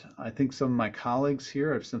 and I think some of my colleagues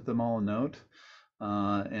here, I've sent them all a note,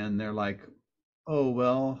 and they're like, oh,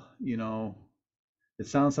 well, it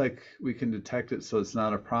sounds like we can detect it, so it's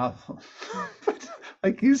not a problem. But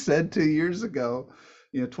like you said 2 years ago,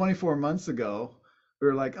 24 months ago, we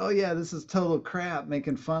were like, oh, yeah, this is total crap,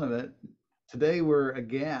 making fun of it. Today we're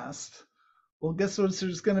aghast. Well, guess what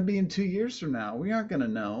there's going to be in 2 years from now? We aren't going to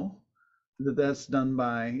know that that's done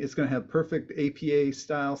by, it's going to have perfect APA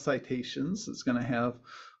style citations. It's going to have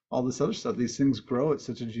all this other stuff. These things grow at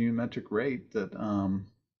such a geometric rate that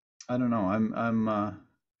I don't know.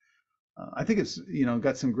 I think it's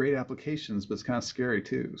got some great applications, but it's kind of scary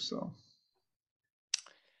too. So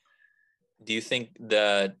Do you think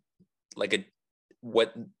that like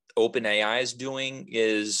what OpenAI is doing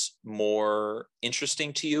is more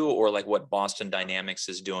interesting to you, or like what Boston Dynamics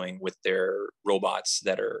is doing with their robots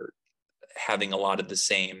that are having a lot of the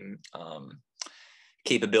same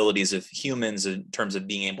capabilities of humans in terms of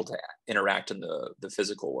being able to interact in the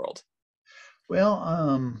physical world?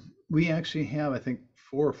 well, we actually have, I think,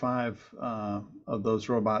 4 or 5 of those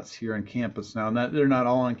robots here on campus now. Not, they're not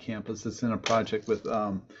all on campus. It's in a project with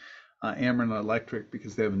Ameren Electric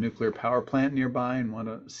because they have a nuclear power plant nearby and want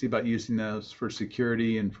to see about using those for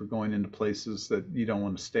security and for going into places that you don't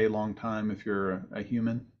want to stay a long time if you're a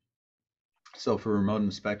human. So for remote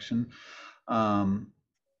inspection. Um,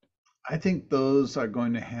 I think those are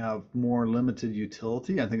going to have more limited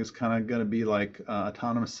utility. I think it's kind of going to be like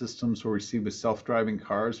autonomous systems where we see with self-driving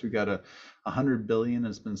cars. We got 100 billion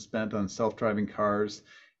has been spent on self-driving cars,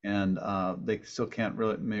 and they still can't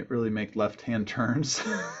really make left-hand turns.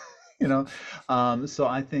 you know, so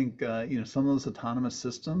I think some of those autonomous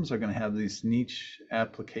systems are going to have these niche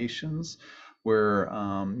applications where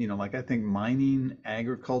like I think mining,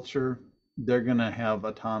 agriculture, they're going to have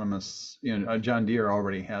autonomous, John Deere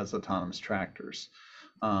already has autonomous tractors.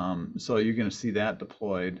 So you're going to see that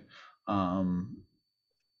deployed um,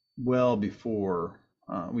 well before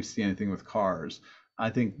we see anything with cars. I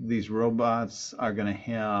think these robots are going to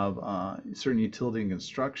have certain utility in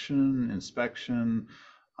construction, inspection,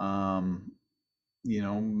 um,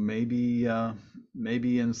 maybe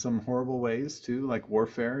in some horrible ways too, like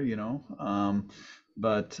warfare,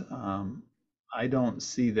 but I don't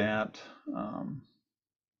see that um,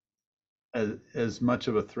 as much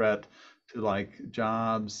of a threat to like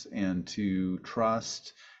jobs and to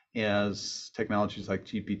trust as technologies like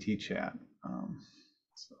GPT chat.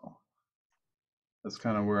 So that's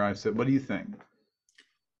kind of where I sit. What do you think?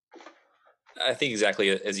 I think exactly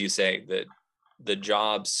as you say that the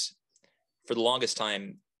jobs for the longest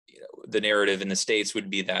time, the narrative in the States would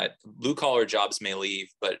be that blue collar jobs may leave,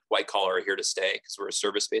 but white collar are here to stay because we're a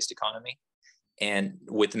service based economy. And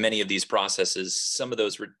with many of these processes, some of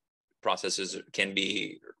those processes can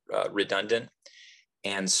be redundant.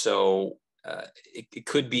 And so it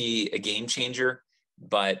could be a game changer,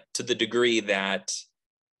 but to the degree that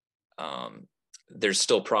there's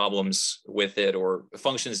still problems with it, or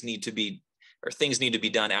functions need to be, or things need to be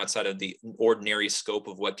done outside of the ordinary scope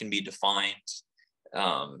of what can be defined.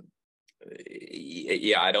 Um,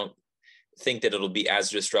 yeah, I don't think that it'll be as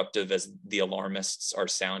disruptive as the alarmists are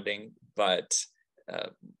sounding, but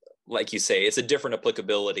like you say, it's a different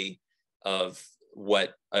applicability of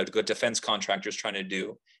what a good defense contractor is trying to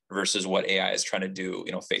do versus what AI is trying to do,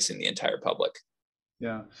 facing the entire public.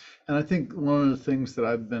 Yeah. And I think one of the things that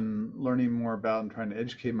I've been learning more about and trying to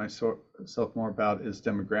educate myself more about is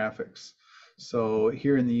demographics. So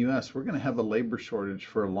here in the US, we're going to have a labor shortage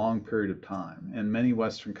for a long period of time, and many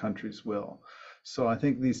Western countries will. So I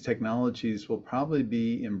think these technologies will probably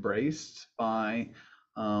be embraced by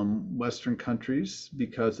Western countries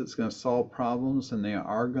because it's going to solve problems, and there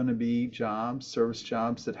are going to be jobs, service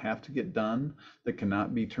jobs that have to get done that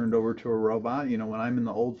cannot be turned over to a robot. When I'm in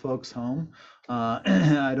the old folks' home,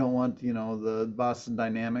 I don't want, the Boston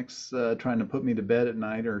Dynamics trying to put me to bed at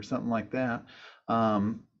night or something like that.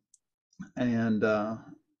 Um, and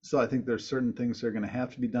so I think there's certain things that are going to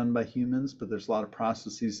have to be done by humans, but there's a lot of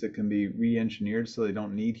processes that can be re-engineered so they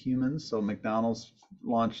don't need humans. So McDonald's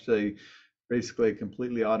launched basically a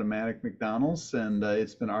completely automatic McDonald's, and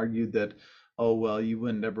it's been argued that, oh, well, you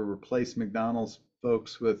wouldn't ever replace McDonald's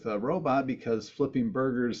folks with a robot because flipping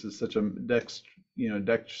burgers is such a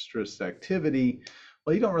dexterous activity.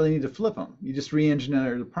 Well, you don't really need to flip them. You just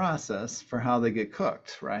re-engineer the process for how they get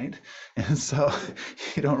cooked, right? And so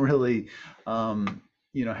you don't really,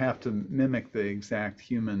 have to mimic the exact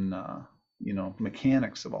human,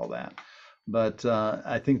 mechanics of all that. But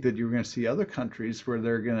I think that you're going to see other countries where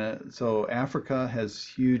they're going to, so Africa has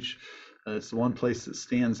huge, it's the one place that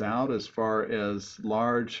stands out as far as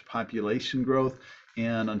large population growth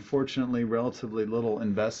and unfortunately relatively little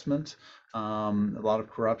investment. A lot of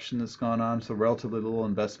corruption that's gone on, so relatively little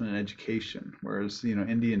investment in education. Whereas,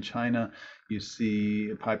 India and China, you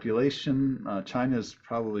see population. China's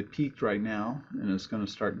probably peaked right now and it's going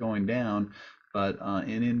to start going down. But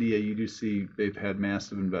in India, you do see they've had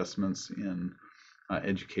massive investments in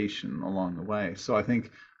education along the way. So I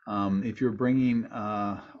think if you're bringing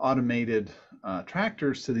automated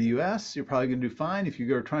tractors to the U.S., you're probably going to do fine. If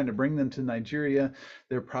you're trying to bring them to Nigeria,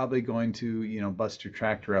 they're probably going to, bust your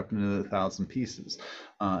tractor up into 1,000 pieces,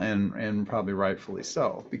 and probably rightfully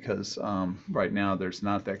so, because right now there's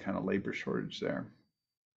not that kind of labor shortage there.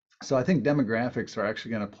 So I think demographics are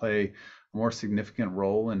actually going to play a more significant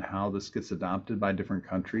role in how this gets adopted by different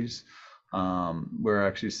countries. We're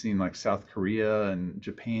actually seeing like South Korea and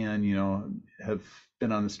Japan, have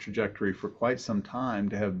been on this trajectory for quite some time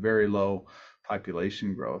to have very low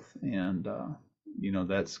population growth. And,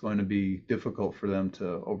 that's going to be difficult for them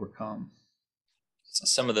to overcome.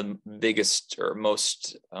 Some of the biggest or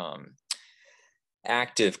most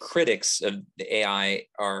active critics of the AI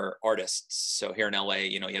are artists. So here in LA,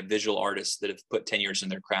 you have visual artists that have put 10 years in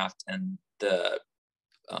their craft, and the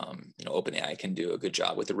OpenAI can do a good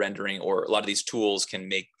job with the rendering, or a lot of these tools can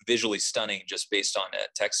make visually stunning just based on a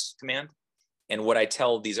text command. And what I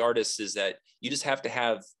tell these artists is that you just have to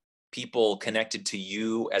have people connected to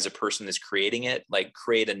you as a person that's creating it, like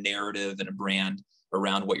create a narrative and a brand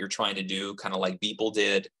around what you're trying to do, kind of like Beeple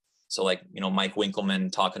did. So like, Mike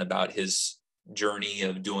Winkleman talking about his journey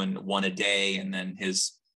of doing one a day, and then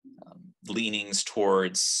his leanings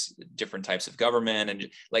towards different types of government, and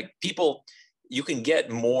like people, you can get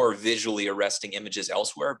more visually arresting images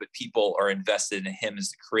elsewhere, but people are invested in him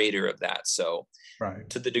as the creator of that. So right.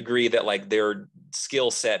 To the degree that like their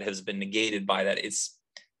skill set has been negated by that, it's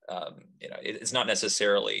it's not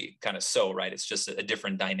necessarily kind of so, right? It's just a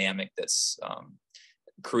different dynamic that's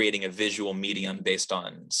creating a visual medium based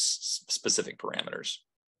on specific parameters.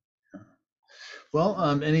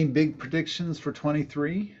 Well, any big predictions for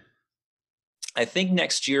 23? I think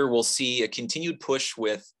next year we'll see a continued push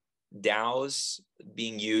with DAOs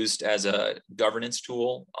being used as a governance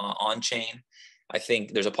tool on chain. I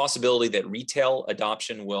think there's a possibility that retail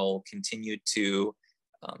adoption will continue to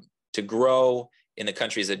grow in the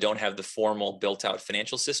countries that don't have the formal built-out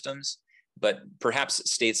financial systems, but perhaps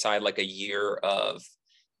stateside, like a year of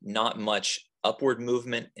not much upward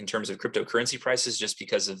movement in terms of cryptocurrency prices, just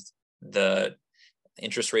because of the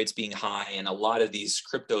interest rates being high and a lot of these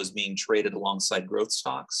cryptos being traded alongside growth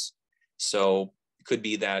stocks. So it could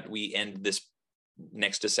be that we end this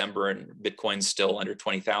next December and Bitcoin's still under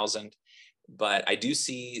 20,000. But I do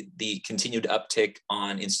see the continued uptick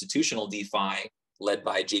on institutional DeFi led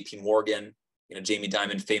by JP Morgan. Jamie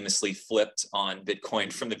Dimon famously flipped on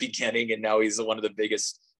Bitcoin from the beginning, and now he's one of the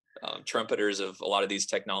biggest trumpeters of a lot of these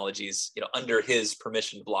technologies, under his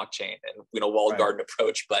permissioned blockchain and, walled garden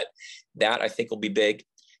approach. But that I think will be big.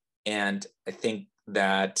 And I think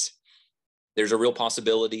that there's a real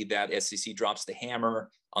possibility that SEC drops the hammer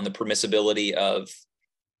on the permissibility of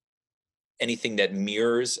anything that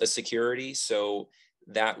mirrors a security. So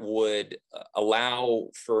that would allow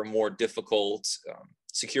for more difficult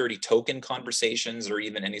security token conversations, or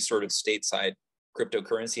even any sort of stateside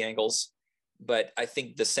cryptocurrency angles. But I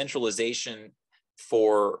think the centralization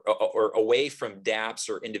for or away from dApps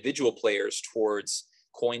or individual players towards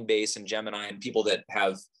Coinbase and Gemini and people that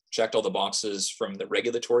have checked all the boxes from the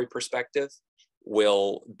regulatory perspective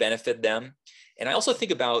will benefit them. And I also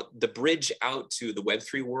think about the bridge out to the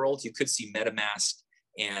Web3 world. You could see MetaMask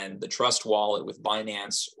and the Trust wallet with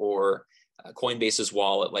Binance, or Coinbase's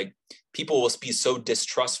wallet. Like, people will be so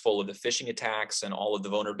distrustful of the phishing attacks and all of the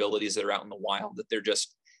vulnerabilities that are out in the wild that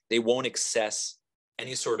they won't access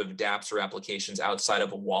any sort of dApps or applications outside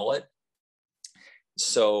of a wallet.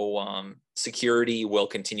 So security will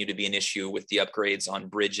continue to be an issue with the upgrades on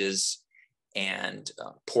bridges and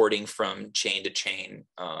porting from chain to chain,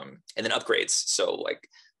 and then upgrades. So like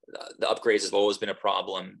the upgrades have always been a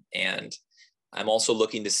problem. And I'm also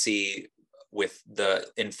looking to see with the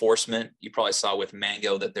enforcement, you probably saw with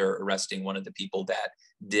Mango that they're arresting one of the people that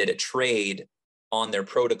did a trade on their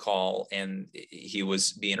protocol, and he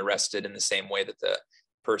was being arrested in the same way that the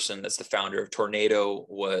person that's the founder of Tornado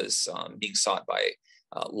was being sought by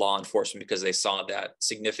law enforcement, because they saw that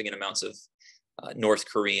significant amounts of North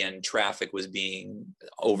Korean traffic was being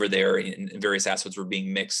over there, and various assets were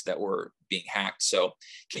being mixed that were being hacked. So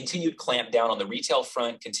continued clamp down on the retail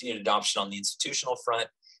front, continued adoption on the institutional front,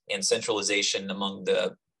 and centralization among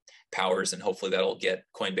the powers, and hopefully that'll get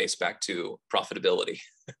Coinbase back to profitability.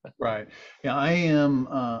 Right. Yeah, I am.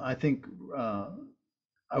 I think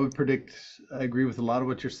I would predict. I agree with a lot of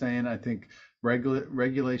what you're saying. I think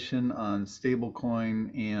regulation on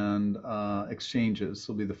stablecoin and exchanges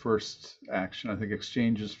will be the first action. I think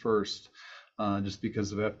exchanges first, just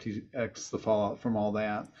because of FTX, the fallout from all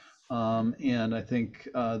that. And I think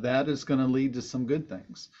that is going to lead to some good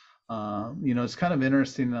things. It's kind of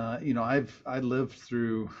interesting. I lived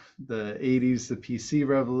through the 80s, the PC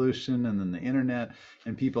revolution, and then the internet,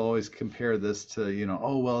 and people always compare this to,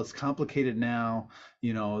 oh, well, it's complicated now.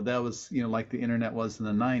 That was, like the internet was in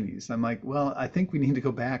the 90s. I'm like, well, I think we need to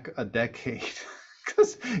go back a decade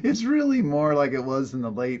because it's really more like it was in the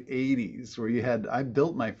late 80s, where I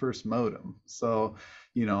built my first modem. So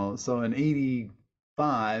in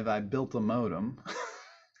 85, I built a modem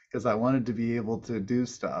because I wanted to be able to do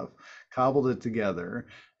stuff, cobbled it together,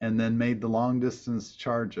 and then made the long distance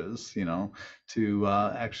charges, to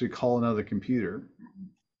actually call another computer.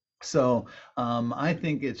 So I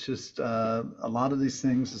think it's just a lot of these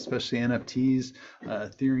things, especially NFTs,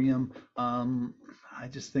 Ethereum. I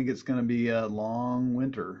just think it's going to be a long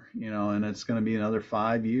winter, and it's going to be another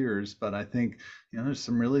 5 years. But I think, there's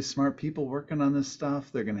some really smart people working on this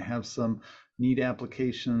stuff. They're going to have some neat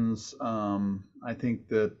applications. I think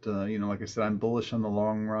that, like I said, I'm bullish on the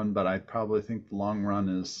long run, but I probably think the long run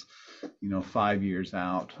is, 5 years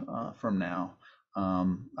out from now.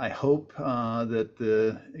 I hope that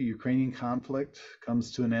the Ukrainian conflict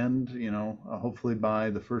comes to an end, hopefully by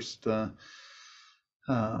the first,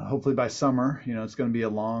 hopefully by summer. It's going to be a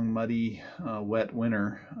long, muddy, wet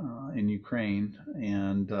winter in Ukraine,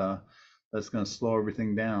 and that's going to slow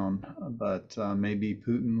everything down. But maybe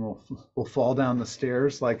Putin will fall down the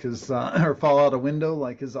stairs like his or fall out a window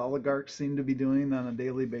like his oligarchs seem to be doing on a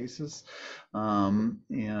daily basis, and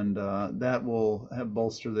that will have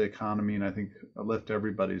bolster the economy, and I think lift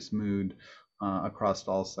everybody's mood across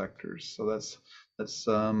all sectors. So that's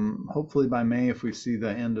hopefully by May, if we see the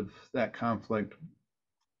end of that conflict,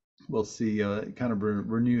 we'll see kind of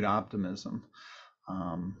renewed optimism.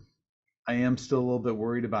 I am still a little bit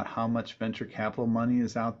worried about how much venture capital money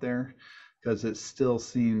is out there, because it still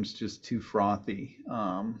seems just too frothy.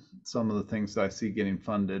 Some of the things that I see getting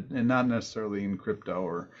funded, and not necessarily in crypto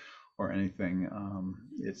or anything.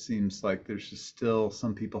 It seems like there's just still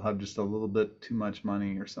some people have just a little bit too much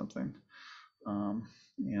money or something.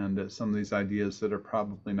 And some of these ideas that are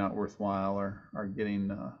probably not worthwhile are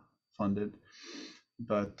getting funded.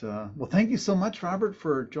 But well, thank you so much, Robert,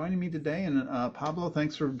 for joining me today. And Pablo,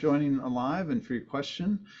 thanks for joining live and for your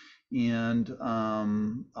question. And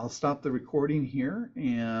I'll stop the recording here,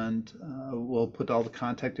 and we'll put all the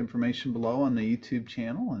contact information below on the YouTube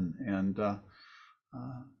channel. And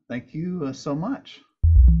thank you so much.